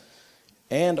hand,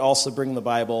 and also bring the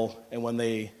Bible. And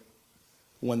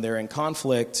when they're in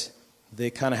conflict, they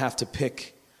kind of have to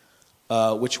pick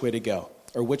which way to go,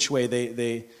 or which way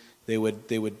they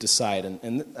would decide.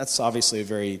 And that's obviously a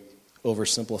very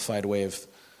oversimplified way of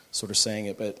sort of saying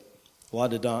it, but a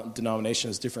lot of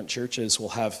denominations, different churches will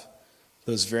have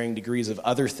those varying degrees of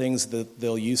other things that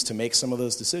they'll use to make some of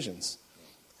those decisions.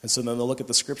 And so then they'll look at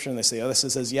the scripture and they say, this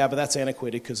says, yeah, but that's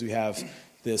antiquated because we have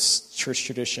this church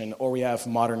tradition, or we have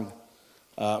modern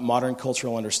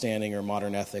cultural understanding or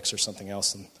modern ethics or something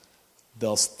else, and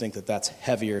they'll think that that's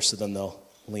heavier, so then they'll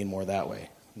lean more that way.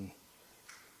 I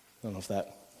don't know if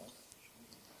that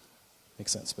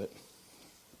makes sense, but...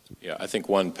 Yeah, I think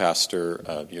one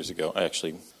pastor years ago,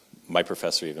 actually, my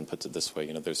professor even puts it this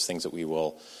way, there's things that we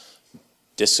will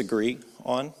disagree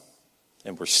on,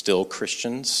 and we're still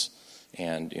Christians,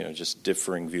 and just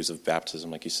differing views of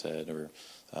baptism, like you said, or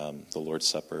the Lord's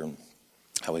Supper, and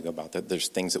how we go about that. There's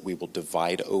things that we will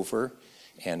divide over,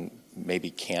 and maybe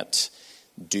can't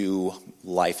do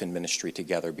life and ministry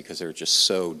together because they're just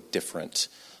so different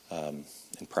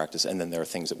in practice. And then there are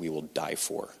things that we will die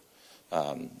for.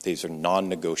 These are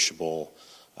non-negotiable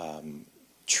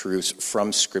truths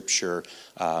from Scripture.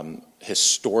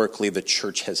 Historically, the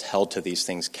church has held to these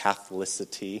things,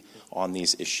 Catholicity on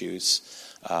these issues.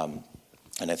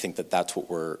 And I think that that's what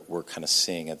we're kind of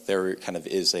seeing. That there kind of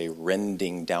is a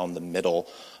rending down the middle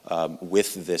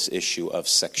with this issue of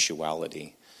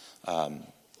sexuality.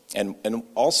 And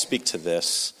I'll speak to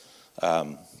this.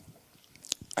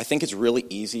 I think it's really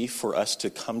easy for us to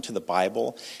come to the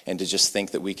Bible and to just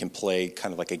think that we can play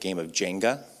kind of like a game of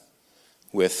Jenga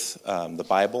with the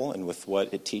Bible and with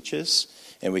what it teaches.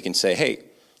 And we can say, hey,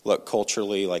 look,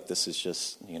 culturally, like this is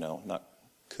just, not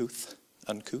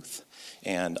uncouth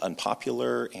and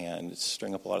unpopular and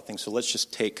string up a lot of things. So let's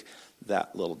just take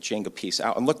that little Jenga piece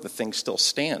out. And look, the thing still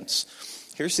stands.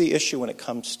 Here's the issue when it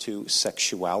comes to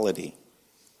sexuality.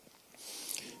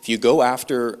 If you go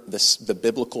after the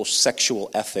biblical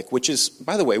sexual ethic, which is,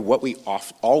 by the way, what we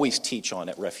always teach on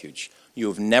at Refuge, you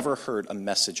have never heard a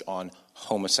message on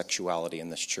homosexuality in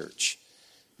this church,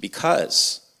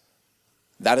 because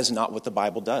that is not what the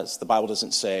Bible does. The Bible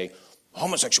doesn't say,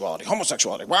 homosexuality,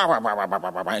 wah, wah, wah, wah,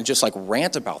 wah, wah, wah, and just like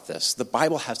rant about this. The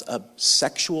Bible has a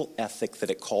sexual ethic that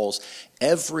it calls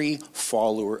every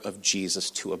follower of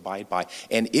Jesus to abide by.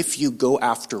 And if you go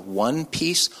after one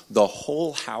piece, the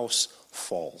whole house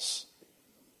falls.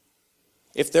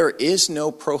 If there is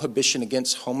no prohibition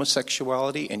against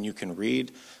homosexuality, and you can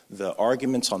read the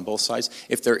arguments on both sides,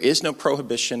 if there is no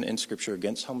prohibition in Scripture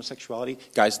against homosexuality,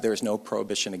 guys, there is no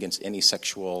prohibition against any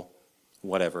sexual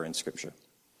whatever in Scripture.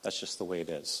 That's just the way it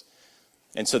is.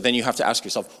 And so then you have to ask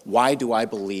yourself, why do I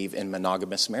believe in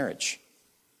monogamous marriage?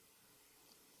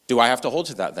 Do I have to hold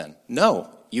to that then? No,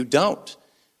 you don't.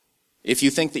 If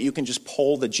you think that you can just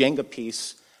pull the Jenga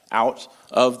piece out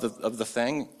of the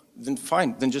thing, then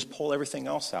fine. Then just pull everything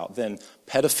else out. Then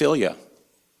pedophilia.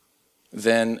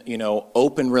 Then,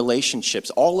 open relationships.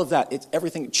 All of that, it's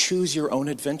everything. Choose your own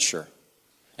adventure.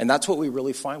 And that's what we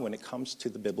really find when it comes to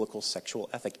the biblical sexual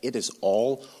ethic. It is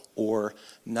all or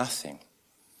nothing.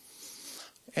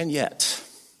 And yet,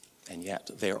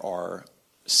 there are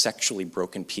sexually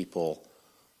broken people.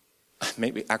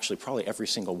 Probably every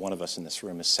single one of us in this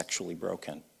room is sexually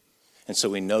broken. And so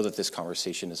we know that this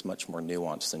conversation is much more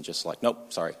nuanced than just like,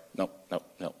 nope, sorry, nope.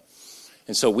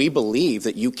 And so we believe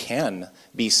that you can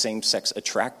be same-sex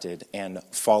attracted and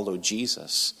follow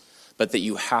Jesus, but that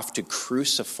you have to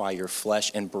crucify your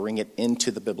flesh and bring it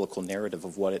into the biblical narrative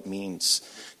of what it means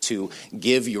to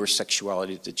give your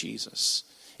sexuality to Jesus.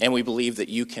 And we believe that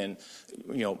you can,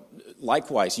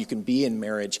 likewise, you can be in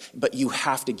marriage, but you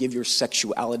have to give your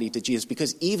sexuality to Jesus,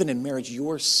 because even in marriage,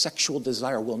 your sexual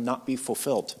desire will not be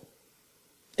fulfilled.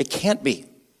 It can't be.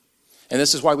 And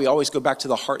this is why we always go back to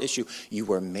the heart issue. You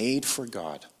were made for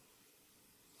God.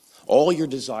 All your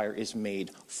desire is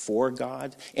made for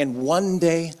God. And one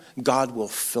day, God will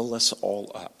fill us all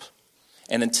up.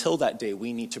 And until that day,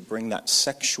 we need to bring that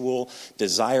sexual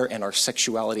desire and our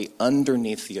sexuality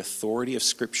underneath the authority of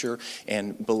Scripture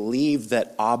and believe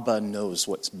that Abba knows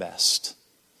what's best.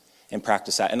 And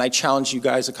practice that. And I challenged you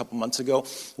guys a couple months ago,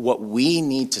 what we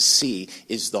need to see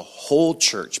is the whole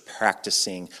church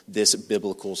practicing this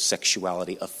biblical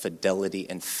sexuality of fidelity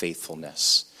and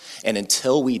faithfulness. And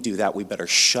until we do that, we better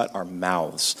shut our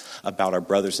mouths about our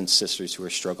brothers and sisters who are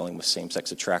struggling with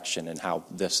same-sex attraction and how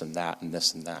this and that and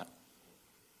this and that.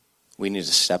 We need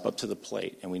to step up to the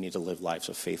plate, and we need to live lives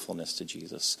of faithfulness to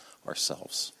Jesus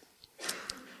ourselves.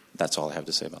 That's all I have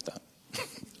to say about that.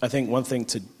 I think one thing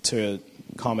to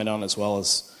comment on as well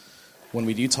is when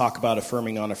we do talk about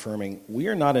affirming, unaffirming, we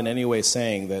are not in any way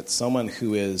saying that someone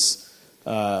who is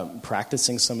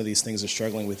practicing some of these things or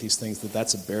struggling with these things,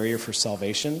 that's a barrier for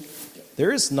salvation.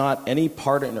 There is not any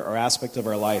part or aspect of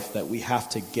our life that we have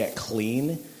to get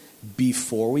clean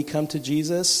before we come to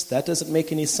Jesus. That doesn't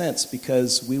make any sense,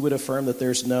 because we would affirm that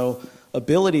there's no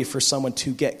ability for someone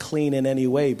to get clean in any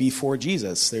way before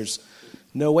Jesus. There's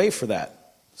no way for that.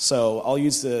 So I'll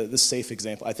use the safe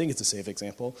example. I think it's a safe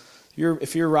example.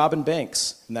 If you're robbing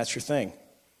banks and that's your thing,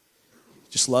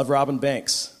 just love robbing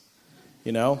banks,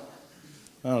 I don't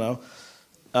know.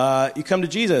 You come to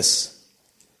Jesus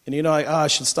and I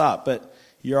should stop, but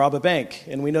you rob a bank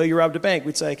and we know you robbed a bank.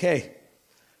 We'd say, hey,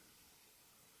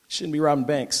 you shouldn't be robbing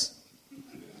banks.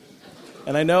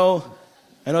 And I know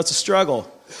it's a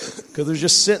struggle because they're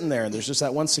just sitting there and there's just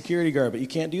that one security guard, but you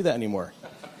can't do that anymore.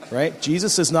 right?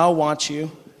 Jesus does not want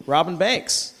you robbing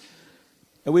banks.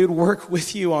 And we would work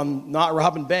with you on not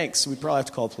robbing banks. We'd probably have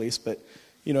to call the police, but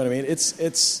you know what I mean? It's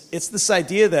this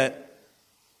idea that,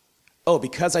 oh,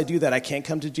 because I do that, I can't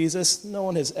come to Jesus. No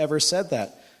one has ever said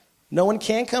that. No one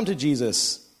can come to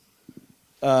Jesus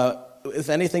with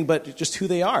anything but just who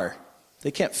they are. They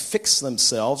can't fix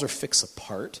themselves or fix a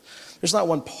part. There's not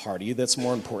one party that's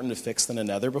more important to fix than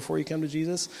another before you come to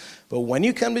Jesus. But when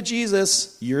you come to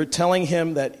Jesus, you're telling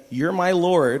him that you're my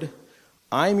Lord,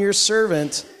 I'm your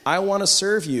servant, I want to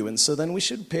serve you. And so then we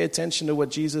should pay attention to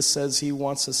what Jesus says he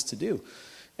wants us to do.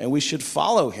 And we should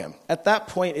follow him. At that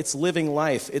point, it's living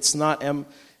life. It's not, am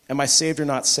I saved or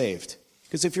not saved?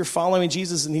 Because if you're following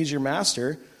Jesus and he's your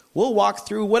master, we'll walk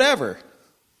through whatever,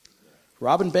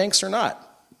 robbing banks or not.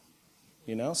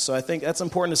 You know, so I think that's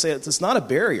important to say. It's not a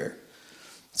barrier.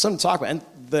 It's something to talk about. And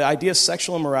the idea of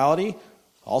sexual immorality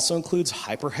also includes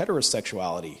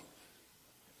hyper-heterosexuality.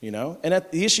 You know, and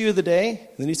at the issue of the day,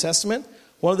 in the New Testament,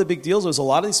 one of the big deals was a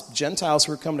lot of these Gentiles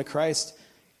who were coming to Christ,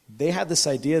 they had this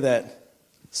idea that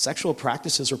sexual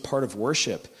practices are part of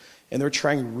worship, and they're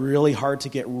trying really hard to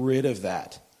get rid of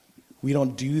that. We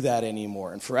don't do that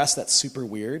anymore. And for us, that's super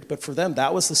weird. But for them,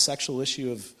 that was the sexual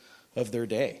issue of their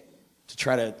day, to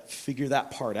try to figure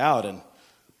that part out. And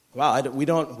wow, we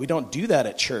don't do that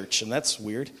at church, and that's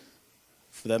weird.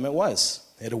 For them, it was.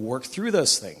 They had to work through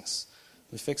those things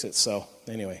to fix it. So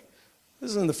anyway,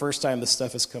 this isn't the first time this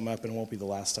stuff has come up, and it won't be the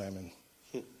last time. And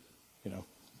you know,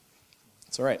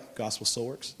 it's all right. Gospel still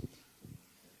works.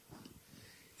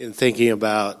 In thinking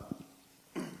about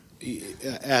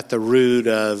at the root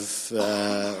of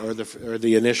or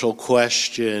the initial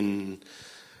question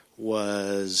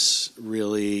was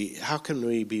really, how can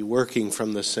we be working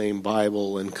from the same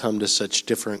Bible and come to such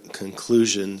different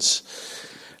conclusions?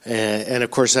 And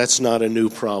of course, that's not a new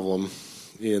problem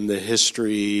in the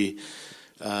history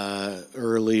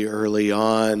early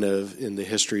on in the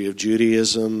history of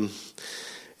Judaism,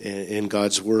 in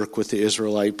God's work with the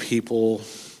Israelite people.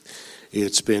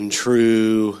 It's been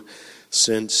true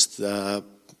since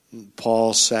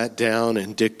Paul sat down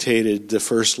and dictated the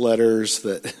first letters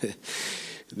that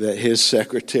his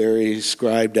secretary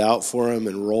scribed out for him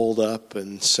and rolled up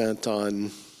and sent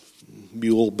on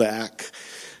mule back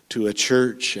to a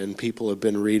church, and people have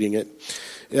been reading it.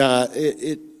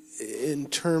 In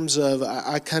terms of,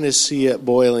 I kind of see it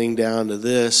boiling down to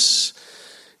this.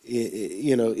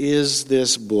 You know, is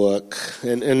this book,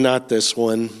 and not this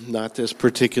one, not this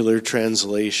particular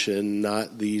translation,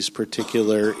 not these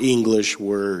particular English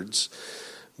words,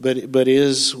 but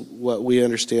is what we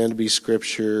understand to be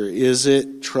Scripture, is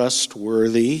it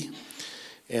trustworthy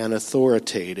and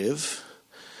authoritative?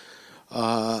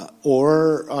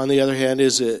 Or, on the other hand,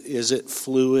 is it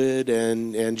fluid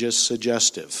and just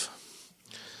suggestive?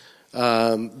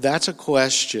 That's a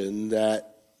question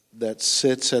that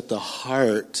sits at the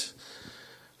heart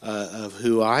of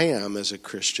who I am as a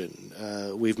Christian.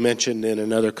 We've mentioned in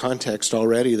another context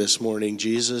already this morning,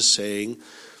 Jesus saying,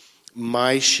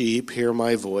 "My sheep hear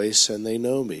my voice and they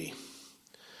know me."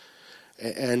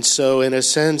 And so in a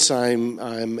sense,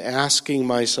 I'm asking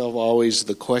myself always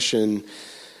the question,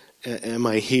 am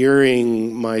I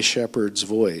hearing my shepherd's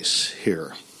voice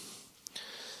here?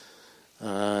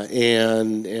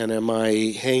 And am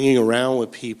I hanging around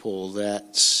with people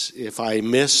that, if I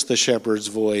miss the shepherd's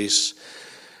voice,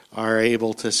 are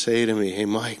able to say to me, "Hey,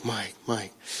 Mike,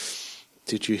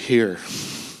 did you hear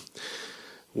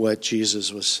what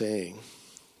Jesus was saying?"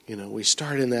 You know, we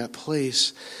start in that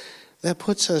place. That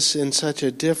puts us in such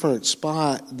a different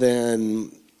spot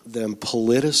than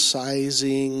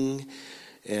politicizing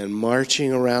and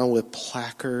marching around with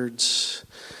placards,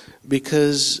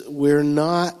 because we're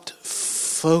not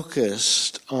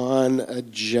focused on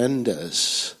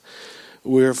agendas.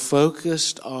 We're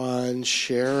focused on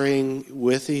sharing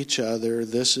with each other,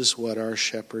 this is what our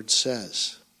shepherd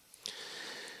says.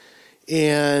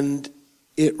 And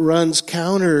it runs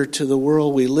counter to the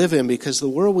world we live in, because the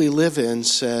world we live in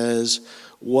says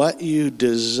what you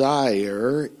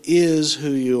desire is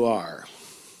who you are.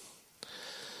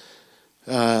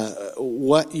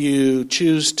 What you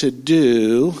choose to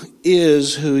do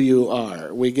is who you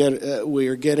are. We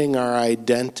are getting our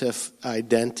identity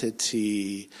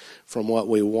from what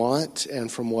we want and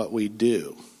from what we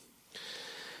do.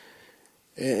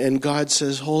 And God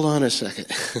says, hold on a second.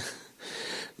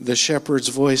 The shepherd's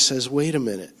voice says, wait a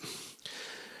minute.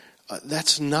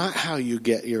 That's not how you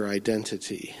get your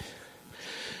identity.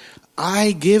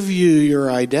 I give you your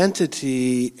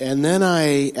identity, and then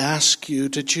I ask you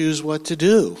to choose what to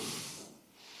do.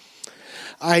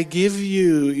 I give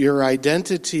you your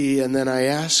identity, and then I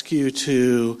ask you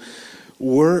to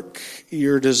work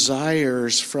your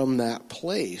desires from that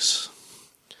place.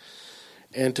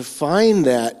 And to find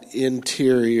that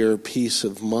interior peace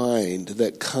of mind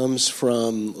that comes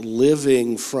from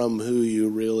living from who you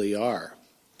really are.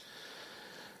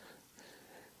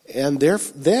 And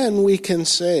then we can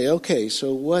say, okay,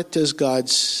 so what does God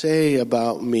say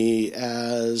about me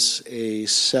as a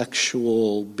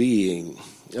sexual being?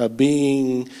 A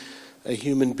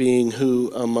human being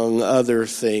who, among other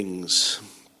things,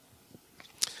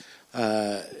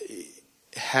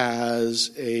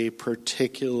 has a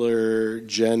particular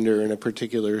gender and a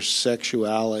particular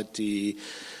sexuality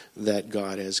that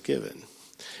God has given.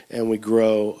 And we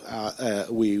grow,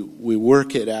 we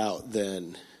work it out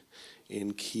then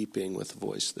in keeping with the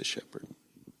voice of the shepherd.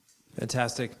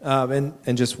 Fantastic.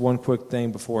 And just one quick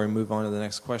thing before we move on to the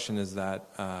next question is that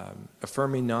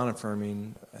affirming,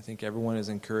 non-affirming, I think everyone is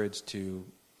encouraged to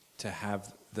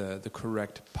have the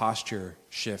correct posture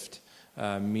shift,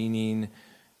 meaning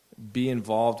be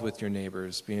involved with your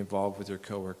neighbors, be involved with your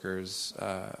coworkers,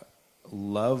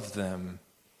 love them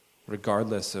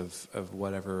regardless of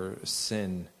whatever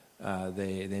sin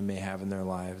they may have in their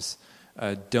lives.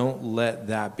 Don't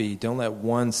let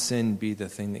one sin be the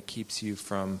thing that keeps you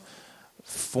from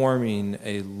forming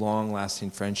a long-lasting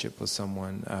friendship with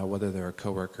someone, whether they're a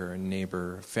coworker, a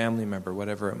neighbor, family member,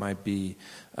 whatever it might be.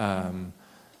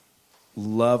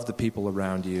 Love the people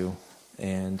around you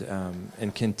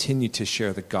and continue to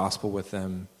share the gospel with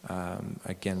them,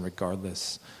 again,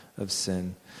 regardless of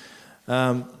sin.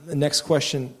 The next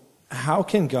question, how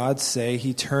can God say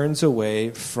he turns away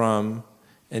from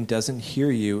and doesn't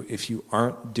hear you if you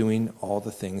aren't doing all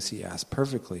the things he asked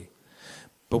perfectly?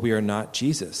 But we are not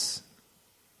Jesus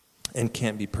and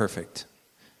can't be perfect.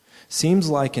 Seems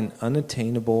like an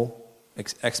unattainable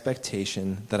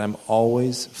expectation that I'm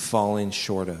always falling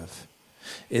short of.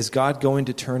 Is God going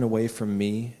to turn away from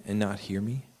me and not hear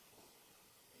me?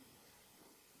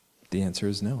 The answer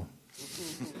is no.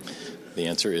 The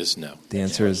answer is no. The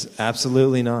answer is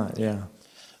absolutely not, yeah.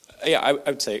 Yeah, I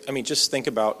would say, just think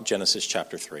about Genesis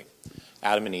chapter 3.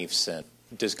 Adam and Eve sin.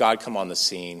 Does God come on the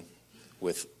scene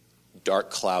with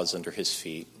dark clouds under his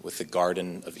feet, with the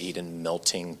Garden of Eden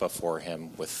melting before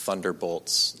him, with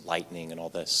thunderbolts, lightning, and all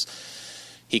this?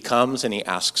 He comes and he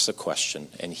asks a question,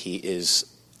 and he's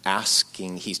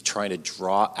trying to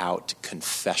draw out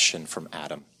confession from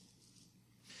Adam.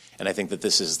 And I think that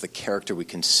this is the character we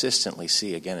consistently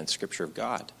see again in Scripture of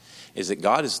God, is that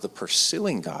God is the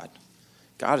pursuing God.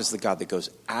 God is the God that goes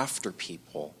after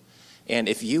people. And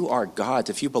if you are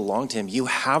God's, if you belong to him, you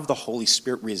have the Holy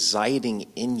Spirit residing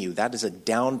in you. That is a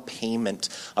down payment,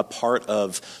 a part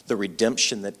of the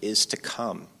redemption that is to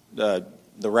come. The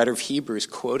writer of Hebrews,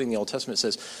 quoting the Old Testament,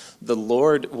 says, "The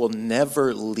Lord will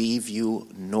never leave you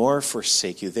nor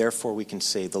forsake you. Therefore we can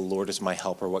say, the Lord is my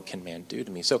helper. What can man do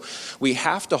to me?" So we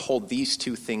have to hold these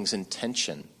two things in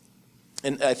tension.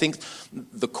 And I think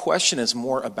the question is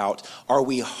more about, are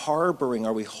we harboring,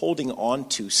 are we holding on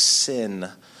to sin?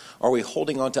 Are we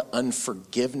holding on to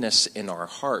unforgiveness in our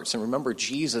hearts? And remember,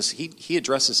 Jesus, he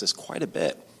addresses this quite a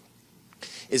bit,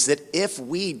 is that if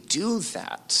we do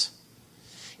that,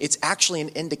 it's actually an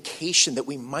indication that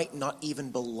we might not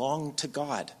even belong to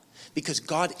God. Because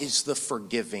God is the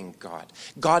forgiving God.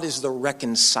 God is the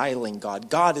reconciling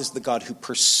God. God is the God who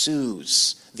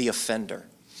pursues the offender.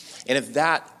 And if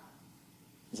that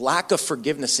lack of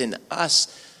forgiveness in us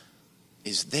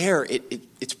is there,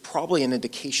 it's probably an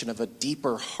indication of a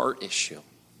deeper heart issue.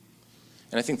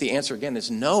 And I think the answer again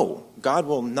is no. God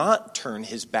will not turn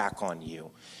his back on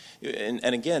you. And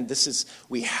again,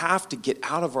 we have to get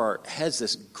out of our heads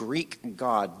this Greek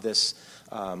God, this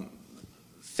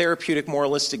therapeutic,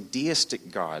 moralistic,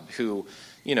 deistic God who,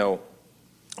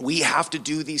 we have to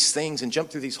do these things and jump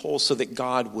through these holes so that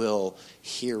God will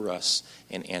hear us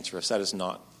and answer us. That is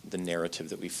not the narrative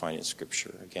that we find in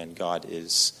Scripture. Again, God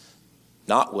is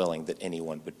not willing that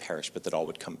anyone would perish, but that all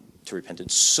would come to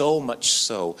repentance, so much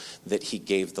so that he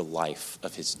gave the life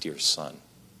of his dear Son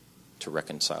to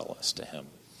reconcile us to him.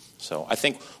 So I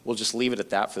think we'll just leave it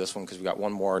at that for this one because we got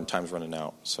one more and time's running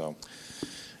out. So,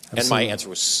 and my answer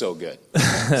was so good.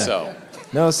 So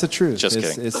no, it's the truth. Just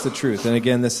kidding. It's the truth. And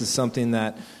again, this is something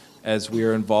that as we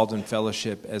are involved in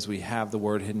fellowship, as we have the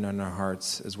word hidden in our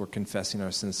hearts, as we're confessing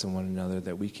our sins to one another,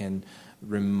 that we can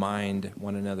remind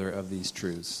one another of these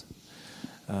truths.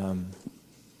 The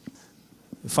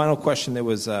final question that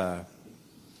was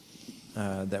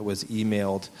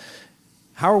emailed: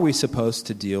 how are we supposed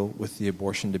to deal with the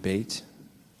abortion debate?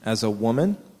 As a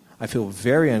woman, I feel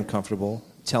very uncomfortable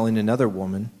telling another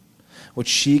woman what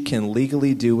she can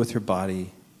legally do with her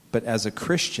body, but as a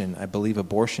Christian, I believe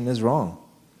abortion is wrong.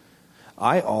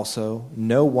 I also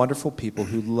know wonderful people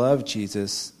who love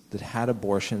Jesus that had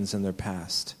abortions in their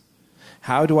past.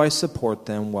 How do I support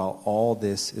them while all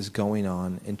this is going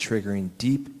on and triggering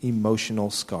deep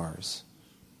emotional scars?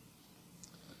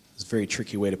 It's a very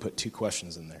tricky way to put two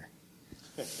questions in there.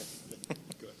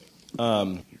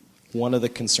 One of the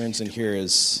concerns in here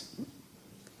is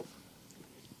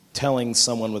telling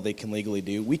someone what they can legally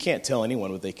do. We can't tell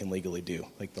anyone what they can legally do.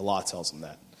 Like, the law tells them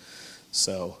that.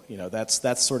 So,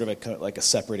 that's sort of a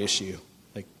separate issue.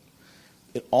 Like,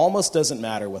 it almost doesn't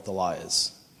matter what the law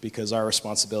is, because our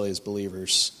responsibility as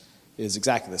believers is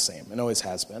exactly the same and always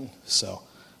has been. So,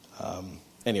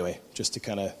 anyway, just to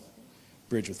kind of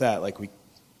bridge with that,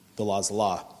 the law's the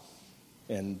law.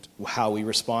 And how we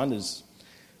respond is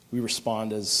we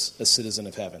respond as a citizen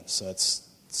of heaven. So it's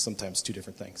sometimes two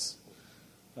different things.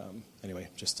 Anyway,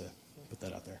 just to put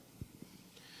that out there.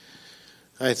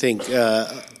 I think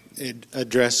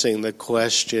addressing the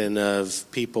question of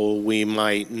people we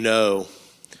might know,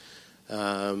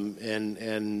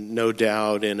 and no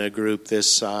doubt in a group this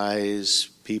size,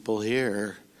 people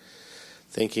here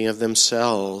thinking of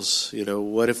themselves,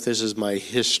 what if this is my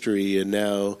history and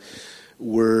now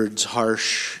words,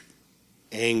 harsh,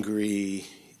 angry,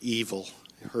 evil,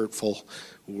 hurtful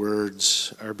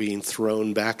words are being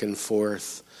thrown back and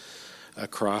forth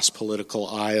across political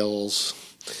aisles.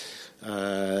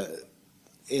 And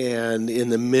in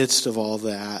the midst of all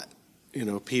that,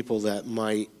 people that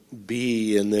might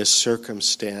be in this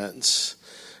circumstance,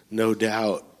 no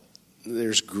doubt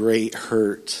there's great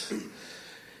hurt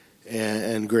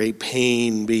and great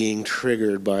pain being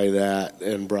triggered by that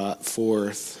and brought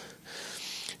forth.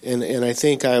 And I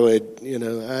think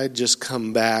I'd just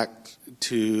come back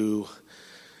to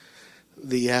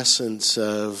the essence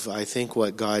of, I think,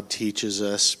 what God teaches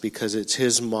us, because it's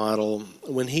His model.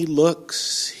 When He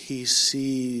looks, He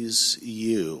sees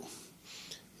you.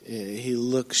 He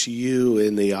looks you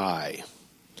in the eye.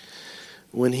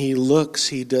 When He looks,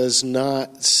 He does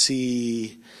not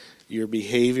see your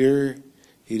behavior.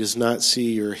 He does not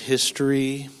see your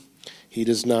history. He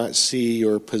does not see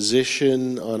your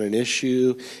position on an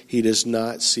issue. He does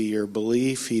not see your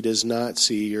belief. He does not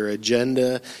see your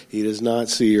agenda. He does not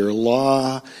see your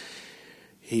law.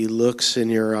 He looks in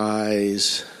your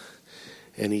eyes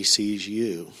and He sees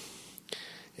you.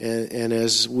 And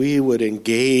as we would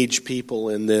engage people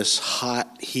in this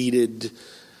hot, heated,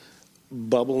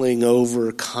 bubbling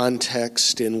over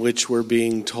context in which we're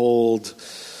being told,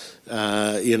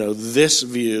 this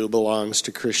view belongs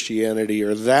to Christianity,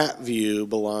 or that view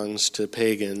belongs to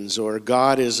pagans, or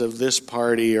God is of this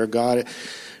party, or God,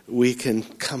 we can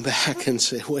come back and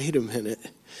say, wait a minute.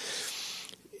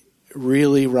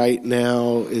 Really, right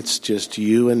now, it's just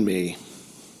you and me.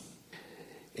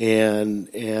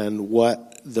 And what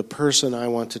the person I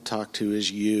want to talk to is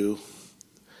you,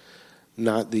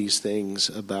 not these things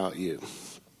about you.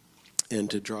 And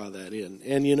to draw that in.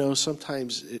 And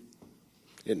sometimes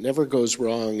it never goes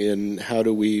wrong in how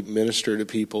do we minister to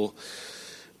people.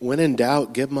 When in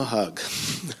doubt, give them a hug.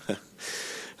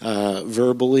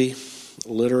 Verbally,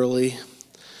 literally.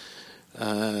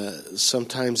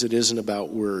 Sometimes it isn't about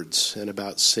words and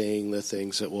about saying the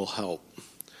things that will help,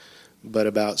 but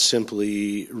about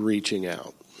simply reaching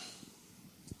out.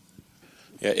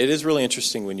 Yeah, it is really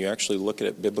interesting when you actually look at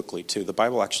it biblically, too. The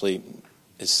Bible actually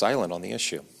is silent on the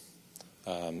issue.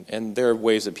 And there are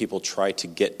ways that people try to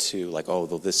get to,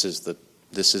 this is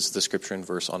the scripture and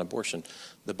verse on abortion.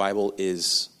 The Bible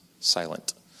is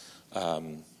silent.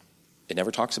 It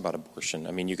never talks about abortion.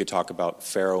 I mean, you could talk about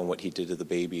Pharaoh and what he did to the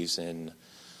babies in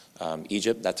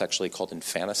Egypt. That's actually called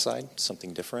infanticide,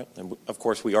 something different. And of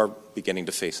course, we are beginning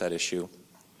to face that issue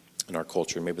in our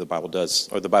culture. Maybe the Bible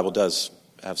does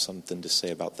have something to say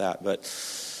about that. But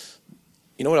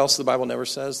you know what else the Bible never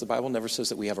says? The Bible never says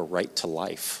that we have a right to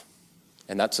life.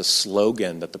 And that's a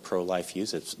slogan that the pro-life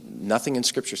uses. Nothing in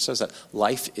Scripture says that.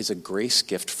 Life is a grace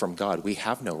gift from God. We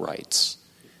have no rights.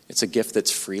 It's a gift that's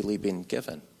freely been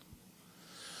given.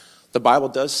 The Bible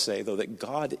does say, though, that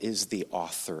God is the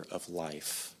author of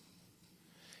life.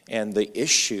 And the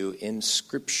issue in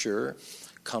Scripture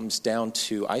comes down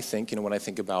to, I think, when I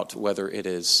think about whether it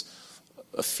is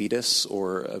a fetus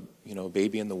or a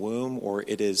baby in the womb, or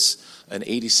it is an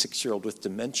 86-year-old with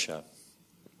dementia,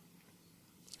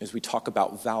 as we talk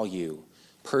about value,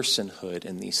 personhood,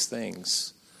 and these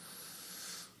things.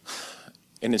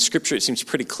 And in Scripture, it seems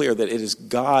pretty clear that it is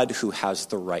God who has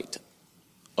the right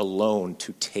alone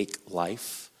to take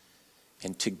life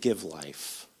and to give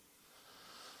life.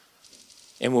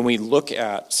 And when we look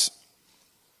at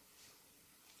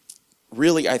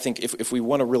really, I think if we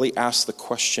want to really ask the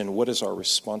question, what is our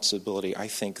responsibility? I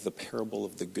think the parable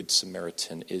of the Good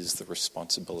Samaritan is the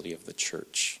responsibility of the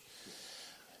church.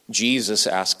 Jesus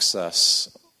asks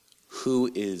us, who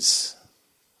is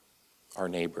our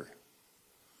neighbor?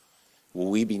 Will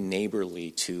we be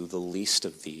neighborly to the least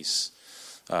of these?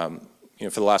 For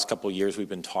the last couple of years, we've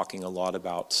been talking a lot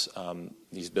about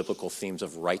these biblical themes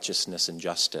of righteousness and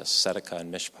justice, tzedakah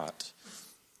and mishpat.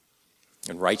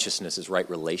 And righteousness is right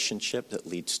relationship that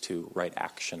leads to right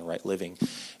action, right living.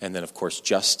 And then, of course,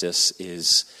 justice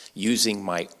is using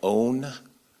my own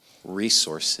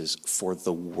resources for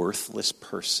the worthless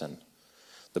person,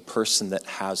 the person that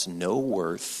has no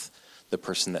worth, the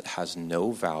person that has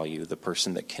no value, the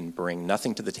person that can bring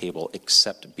nothing to the table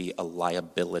except be a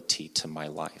liability to my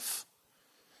life.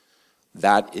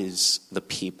 That is the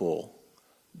people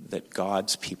that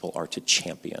God's people are to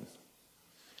champion.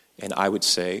 And I would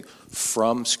say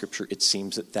from Scripture, it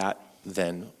seems that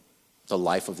then the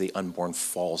life of the unborn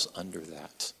falls under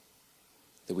that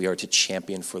we are to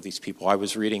champion for these people. I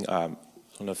was reading, I don't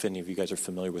know if any of you guys are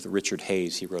familiar with Richard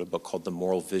Hayes. He wrote a book called The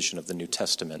Moral Vision of the New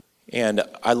Testament. And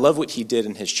I love what he did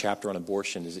in his chapter on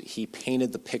abortion, is that he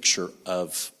painted the picture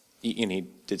of, and he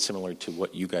did similar to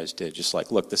what you guys did, just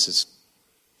like, look, this is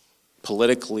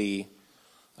politically,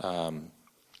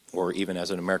 or even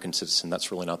as an American citizen,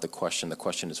 that's really not the question. The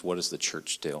question is, what does the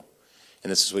church do? And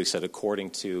this is what he said,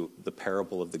 according to the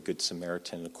parable of the Good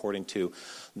Samaritan, according to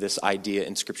this idea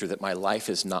in Scripture that my life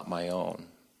is not my own,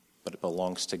 but it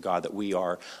belongs to God, that we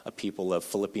are a people of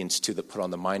Philippians 2 that put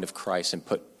on the mind of Christ and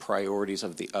put priorities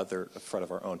of the other in front of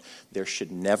our own. There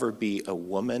should never be a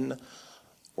woman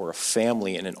or a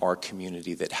family in our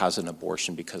community that has an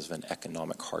abortion because of an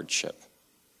economic hardship.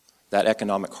 That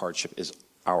economic hardship is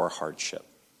our hardship.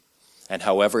 And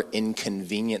however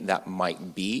inconvenient that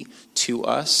might be to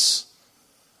us,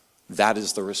 that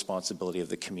is the responsibility of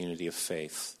the community of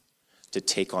faith, to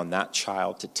take on that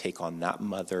child, to take on that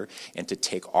mother, and to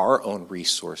take our own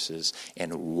resources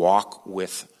and walk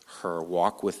with her,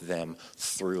 walk with them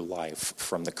through life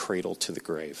from the cradle to the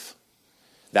grave.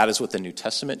 That is what the New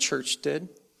Testament church did.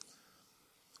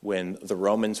 When the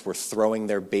Romans were throwing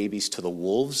their babies to the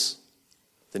wolves,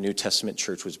 the New Testament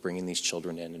church was bringing these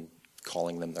children in and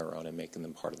calling them their own and making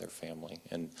them part of their family.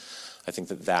 And I think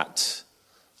that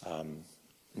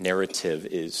narrative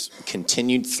is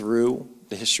continued through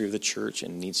the history of the church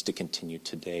and needs to continue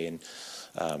today. And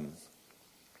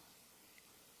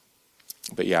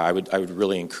but yeah, I would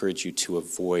really encourage you to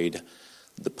avoid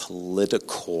the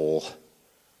political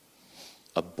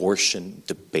abortion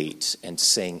debate and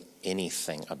saying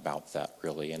anything about that,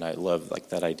 really. And I love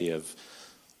that idea of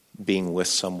being with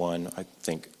someone. I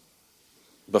think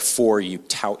before you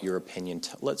tout your opinion,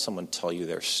 let someone tell you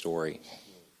their story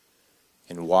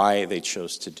and why they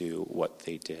chose to do what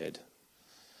they did.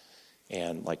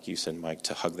 And like you said, Mike,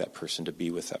 to hug that person, to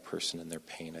be with that person in their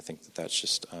pain. I think that's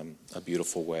just a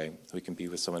beautiful way we can be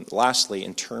with someone. Lastly,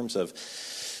 in terms of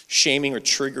shaming or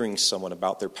triggering someone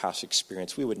about their past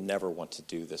experience, we would never want to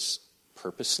do this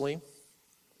purposely,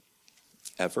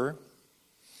 ever.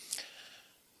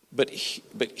 But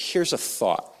here's a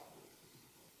thought.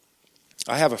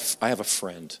 I have a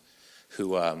friend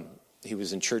who he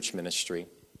was in church ministry,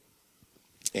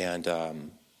 and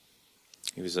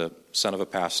he was a son of a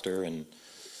pastor, and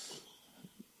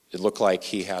it looked like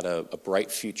he had a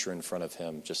bright future in front of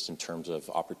him, just in terms of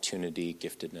opportunity,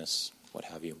 giftedness, what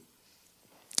have you.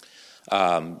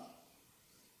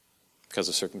 Because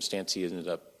of circumstance, he ended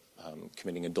up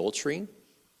committing adultery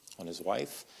on his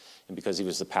wife, and because he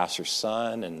was the pastor's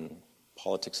son and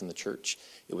politics in the church,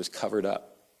 it was covered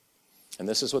up. And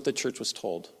this is what the church was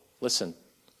told. Listen,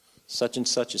 such and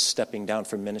such is stepping down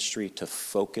from ministry to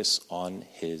focus on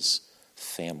his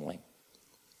family.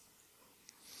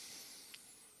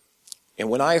 And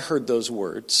when I heard those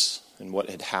words and what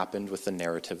had happened with the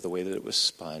narrative, the way that it was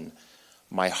spun,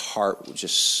 my heart was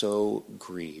just so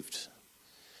grieved.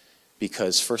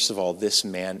 Because, first of all, this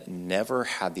man never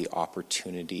had the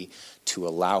opportunity to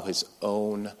allow his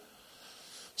own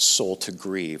soul to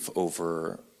grieve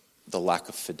over the lack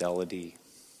of fidelity,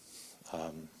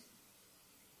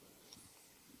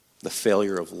 the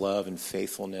failure of love and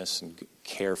faithfulness and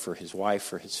care for his wife,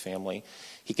 for his family.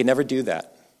 He could never do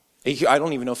that. I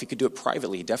don't even know if he could do it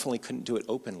privately. He definitely couldn't do it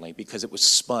openly because it was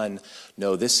spun,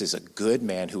 no, this is a good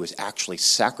man who is actually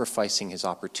sacrificing his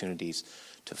opportunities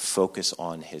to focus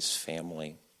on his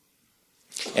family.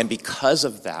 And because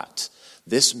of that,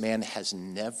 this man has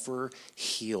never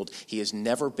healed. He has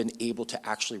never been able to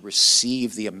actually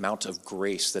receive the amount of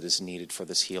grace that is needed for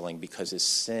this healing because his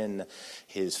sin,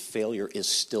 his failure is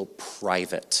still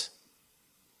private.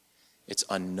 It's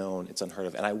unknown. It's unheard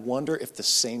of. And I wonder if the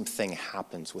same thing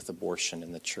happens with abortion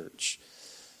in the church.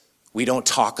 We don't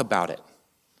talk about it.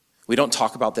 We don't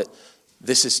talk about that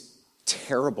this is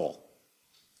terrible.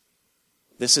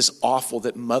 This is awful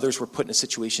that mothers were put in a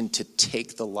situation to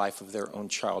take the life of their own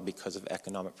child because of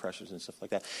economic pressures and stuff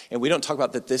like that. And we don't talk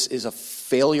about that this is a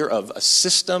failure of a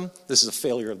system, this is a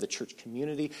failure of the church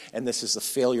community, and this is a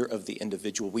failure of the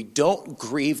individual. We don't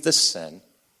grieve the sin,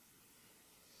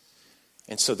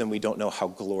 and so then we don't know how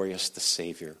glorious the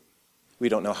Savior. We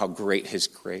don't know how great his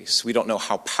grace. We don't know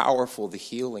how powerful the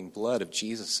healing blood of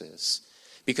Jesus is.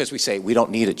 Because we say, we don't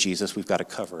need it, Jesus, we've got to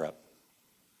cover up.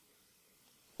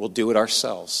 We'll do it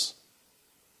ourselves.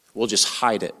 We'll just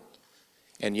hide it.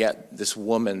 And yet this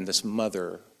woman, this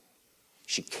mother,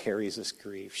 she carries this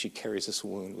grief. She carries this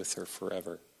wound with her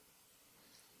forever.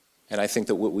 And I think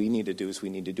that what we need to do is we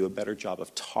need to do a better job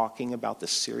of talking about the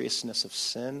seriousness of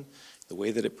sin, the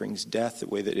way that it brings death, the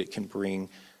way that it can bring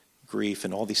grief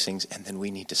and all these things. And then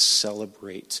we need to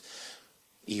celebrate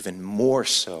even more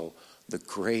so the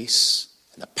grace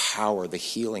and the power, the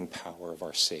healing power of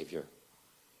our Savior.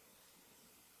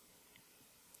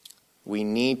 We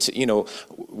need to,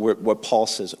 what Paul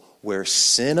says, where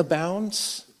sin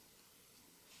abounds,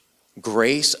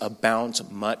 grace abounds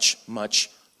much, much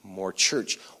more.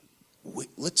 Church,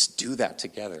 let's do that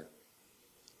together.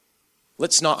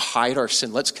 Let's not hide our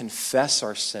sin. Let's confess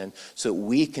our sin so that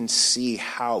we can see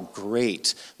how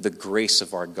great the grace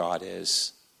of our God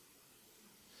is.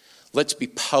 Let's be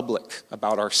public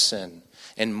about our sin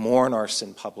and mourn our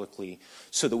sin publicly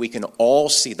so that we can all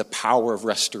see the power of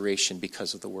restoration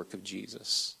because of the work of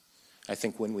Jesus. I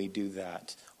think when we do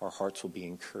that, our hearts will be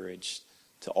encouraged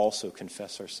to also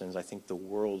confess our sins. I think the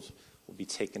world will be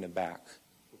taken aback.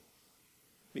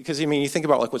 Because, you think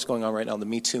about what's going on right now, the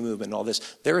Me Too movement and all this.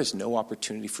 There is no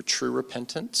opportunity for true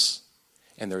repentance,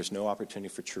 and there is no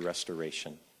opportunity for true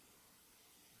restoration.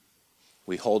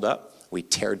 We hold up, we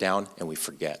tear down, and we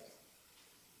forget.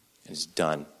 And it's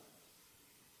done.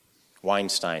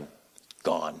 Weinstein,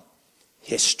 gone.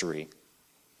 History.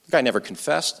 The guy never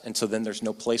confessed, and so then there's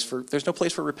no place for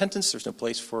repentance, there's no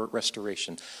place for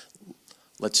restoration.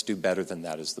 Let's do better than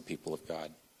that as the people of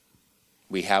God.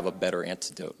 We have a better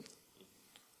antidote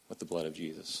with the blood of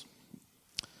Jesus.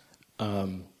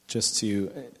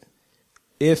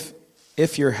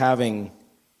 If you're having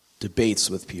debates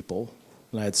with people,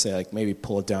 and I'd say maybe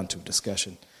pull it down to a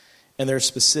discussion, and there are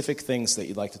specific things that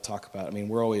you'd like to talk about.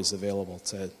 We're always available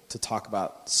to talk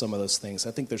about some of those things.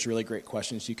 I think there's really great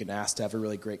questions you can ask to have a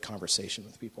really great conversation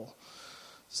with people.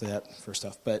 So that first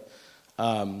off. But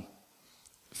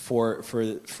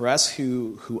for us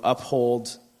who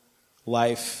uphold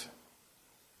life,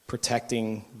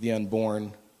 protecting the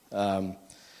unborn, I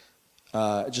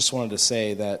just wanted to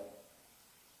say that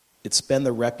it's been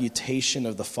the reputation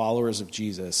of the followers of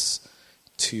Jesus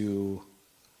to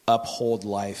uphold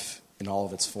life in all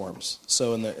of its forms.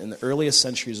 So in the earliest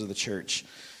centuries of the church,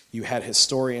 you had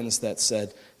historians that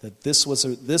said that this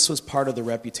was part of the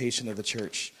reputation of the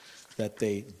church, that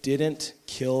they didn't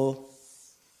kill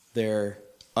their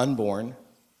unborn.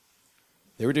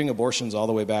 They were doing abortions all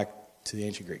the way back to the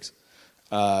ancient Greeks,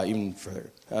 even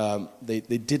further. They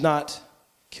did not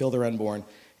kill their unborn,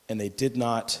 and they did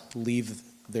not leave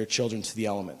their children to the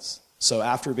elements. So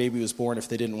after a baby was born, if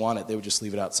they didn't want it, they would just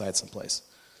leave it outside someplace,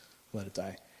 let it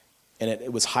die. And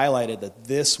it was highlighted that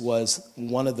this was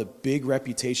one of the big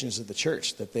reputations of the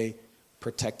church, that they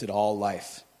protected all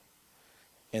life.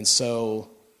 And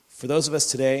so for those of us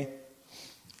today,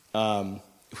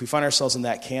 if we find ourselves in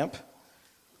that camp,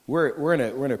 we're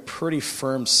in a pretty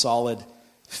firm, solid,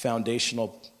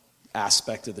 foundational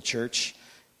aspect of the church.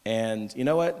 And you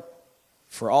know what?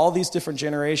 For all these different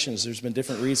generations, there's been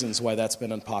different reasons why that's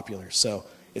been unpopular. So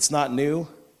it's not new.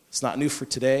 It's not new for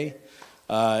today.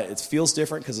 It feels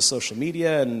different because of social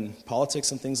media and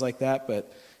politics and things like that.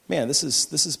 But man, this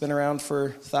has been around for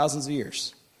thousands of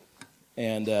years.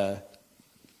 And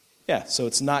so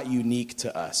it's not unique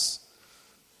to us.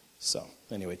 So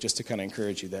anyway, just to kind of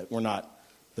encourage you that we're not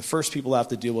the first people to have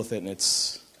to deal with it,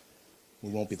 and we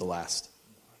won't be the last.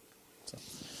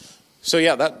 So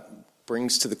that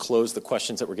brings to the close the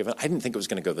questions that were given. I didn't think it was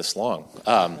going to go this long.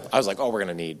 I was like, we're going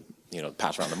to need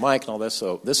pass around the mic and all this.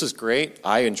 So this was great.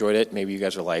 I enjoyed it. Maybe you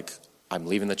guys are like, I'm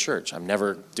leaving the church. I'm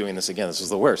never doing this again. This was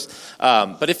the worst.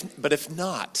 But if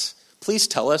not, please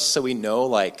tell us so we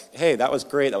know, hey, that was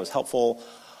great. That was helpful.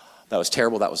 that was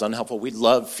terrible, that was unhelpful. We'd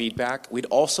love feedback. We'd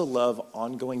also love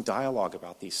ongoing dialogue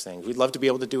about these things. We'd love to be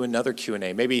able to do another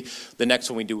Q&A. Maybe the next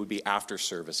one we do would be after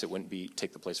service. It wouldn't be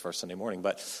take the place of our Sunday morning.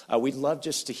 But we'd love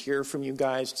just to hear from you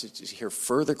guys, to hear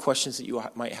further questions that you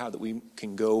might have that we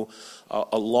can go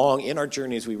along in our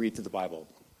journey as we read through the Bible.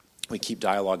 We keep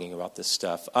dialoguing about this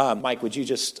stuff. Mike, would you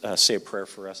just say a prayer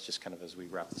for us, just kind of as we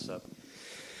wrap this up?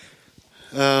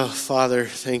 Father,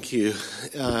 thank you.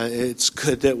 It's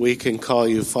good that we can call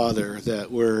you Father, that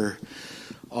we're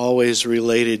always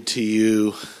related to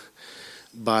you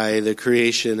by the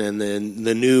creation and then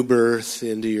the new birth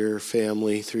into your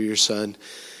family through your Son.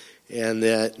 And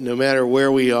that no matter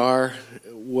where we are,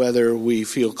 whether we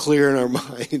feel clear in our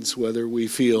minds, whether we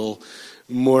feel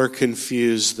more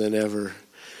confused than ever,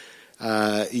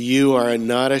 you are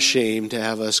not ashamed to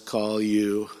have us call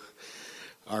you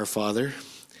our Father.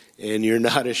 And you're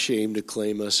not ashamed to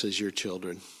claim us as your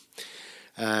children.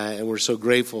 And we're so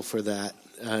grateful for that.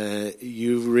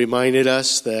 You've reminded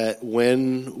us that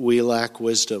when we lack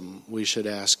wisdom, we should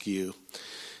ask you.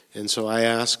 And so I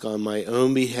ask on my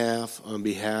own behalf, on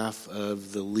behalf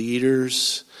of the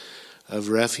leaders of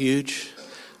Refuge,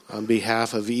 on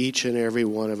behalf of each and every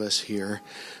one of us here,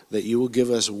 that you will give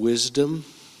us wisdom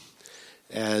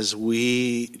as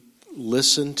we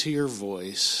listen to your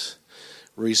voice,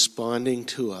 responding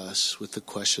to us with the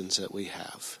questions that we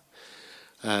have.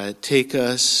 Take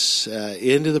us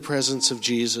into the presence of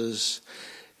Jesus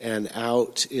and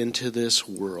out into this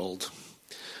world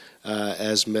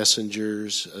as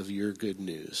messengers of your good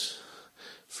news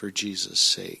for Jesus'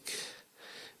 sake,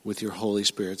 with your Holy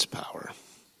Spirit's power.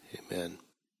 Amen.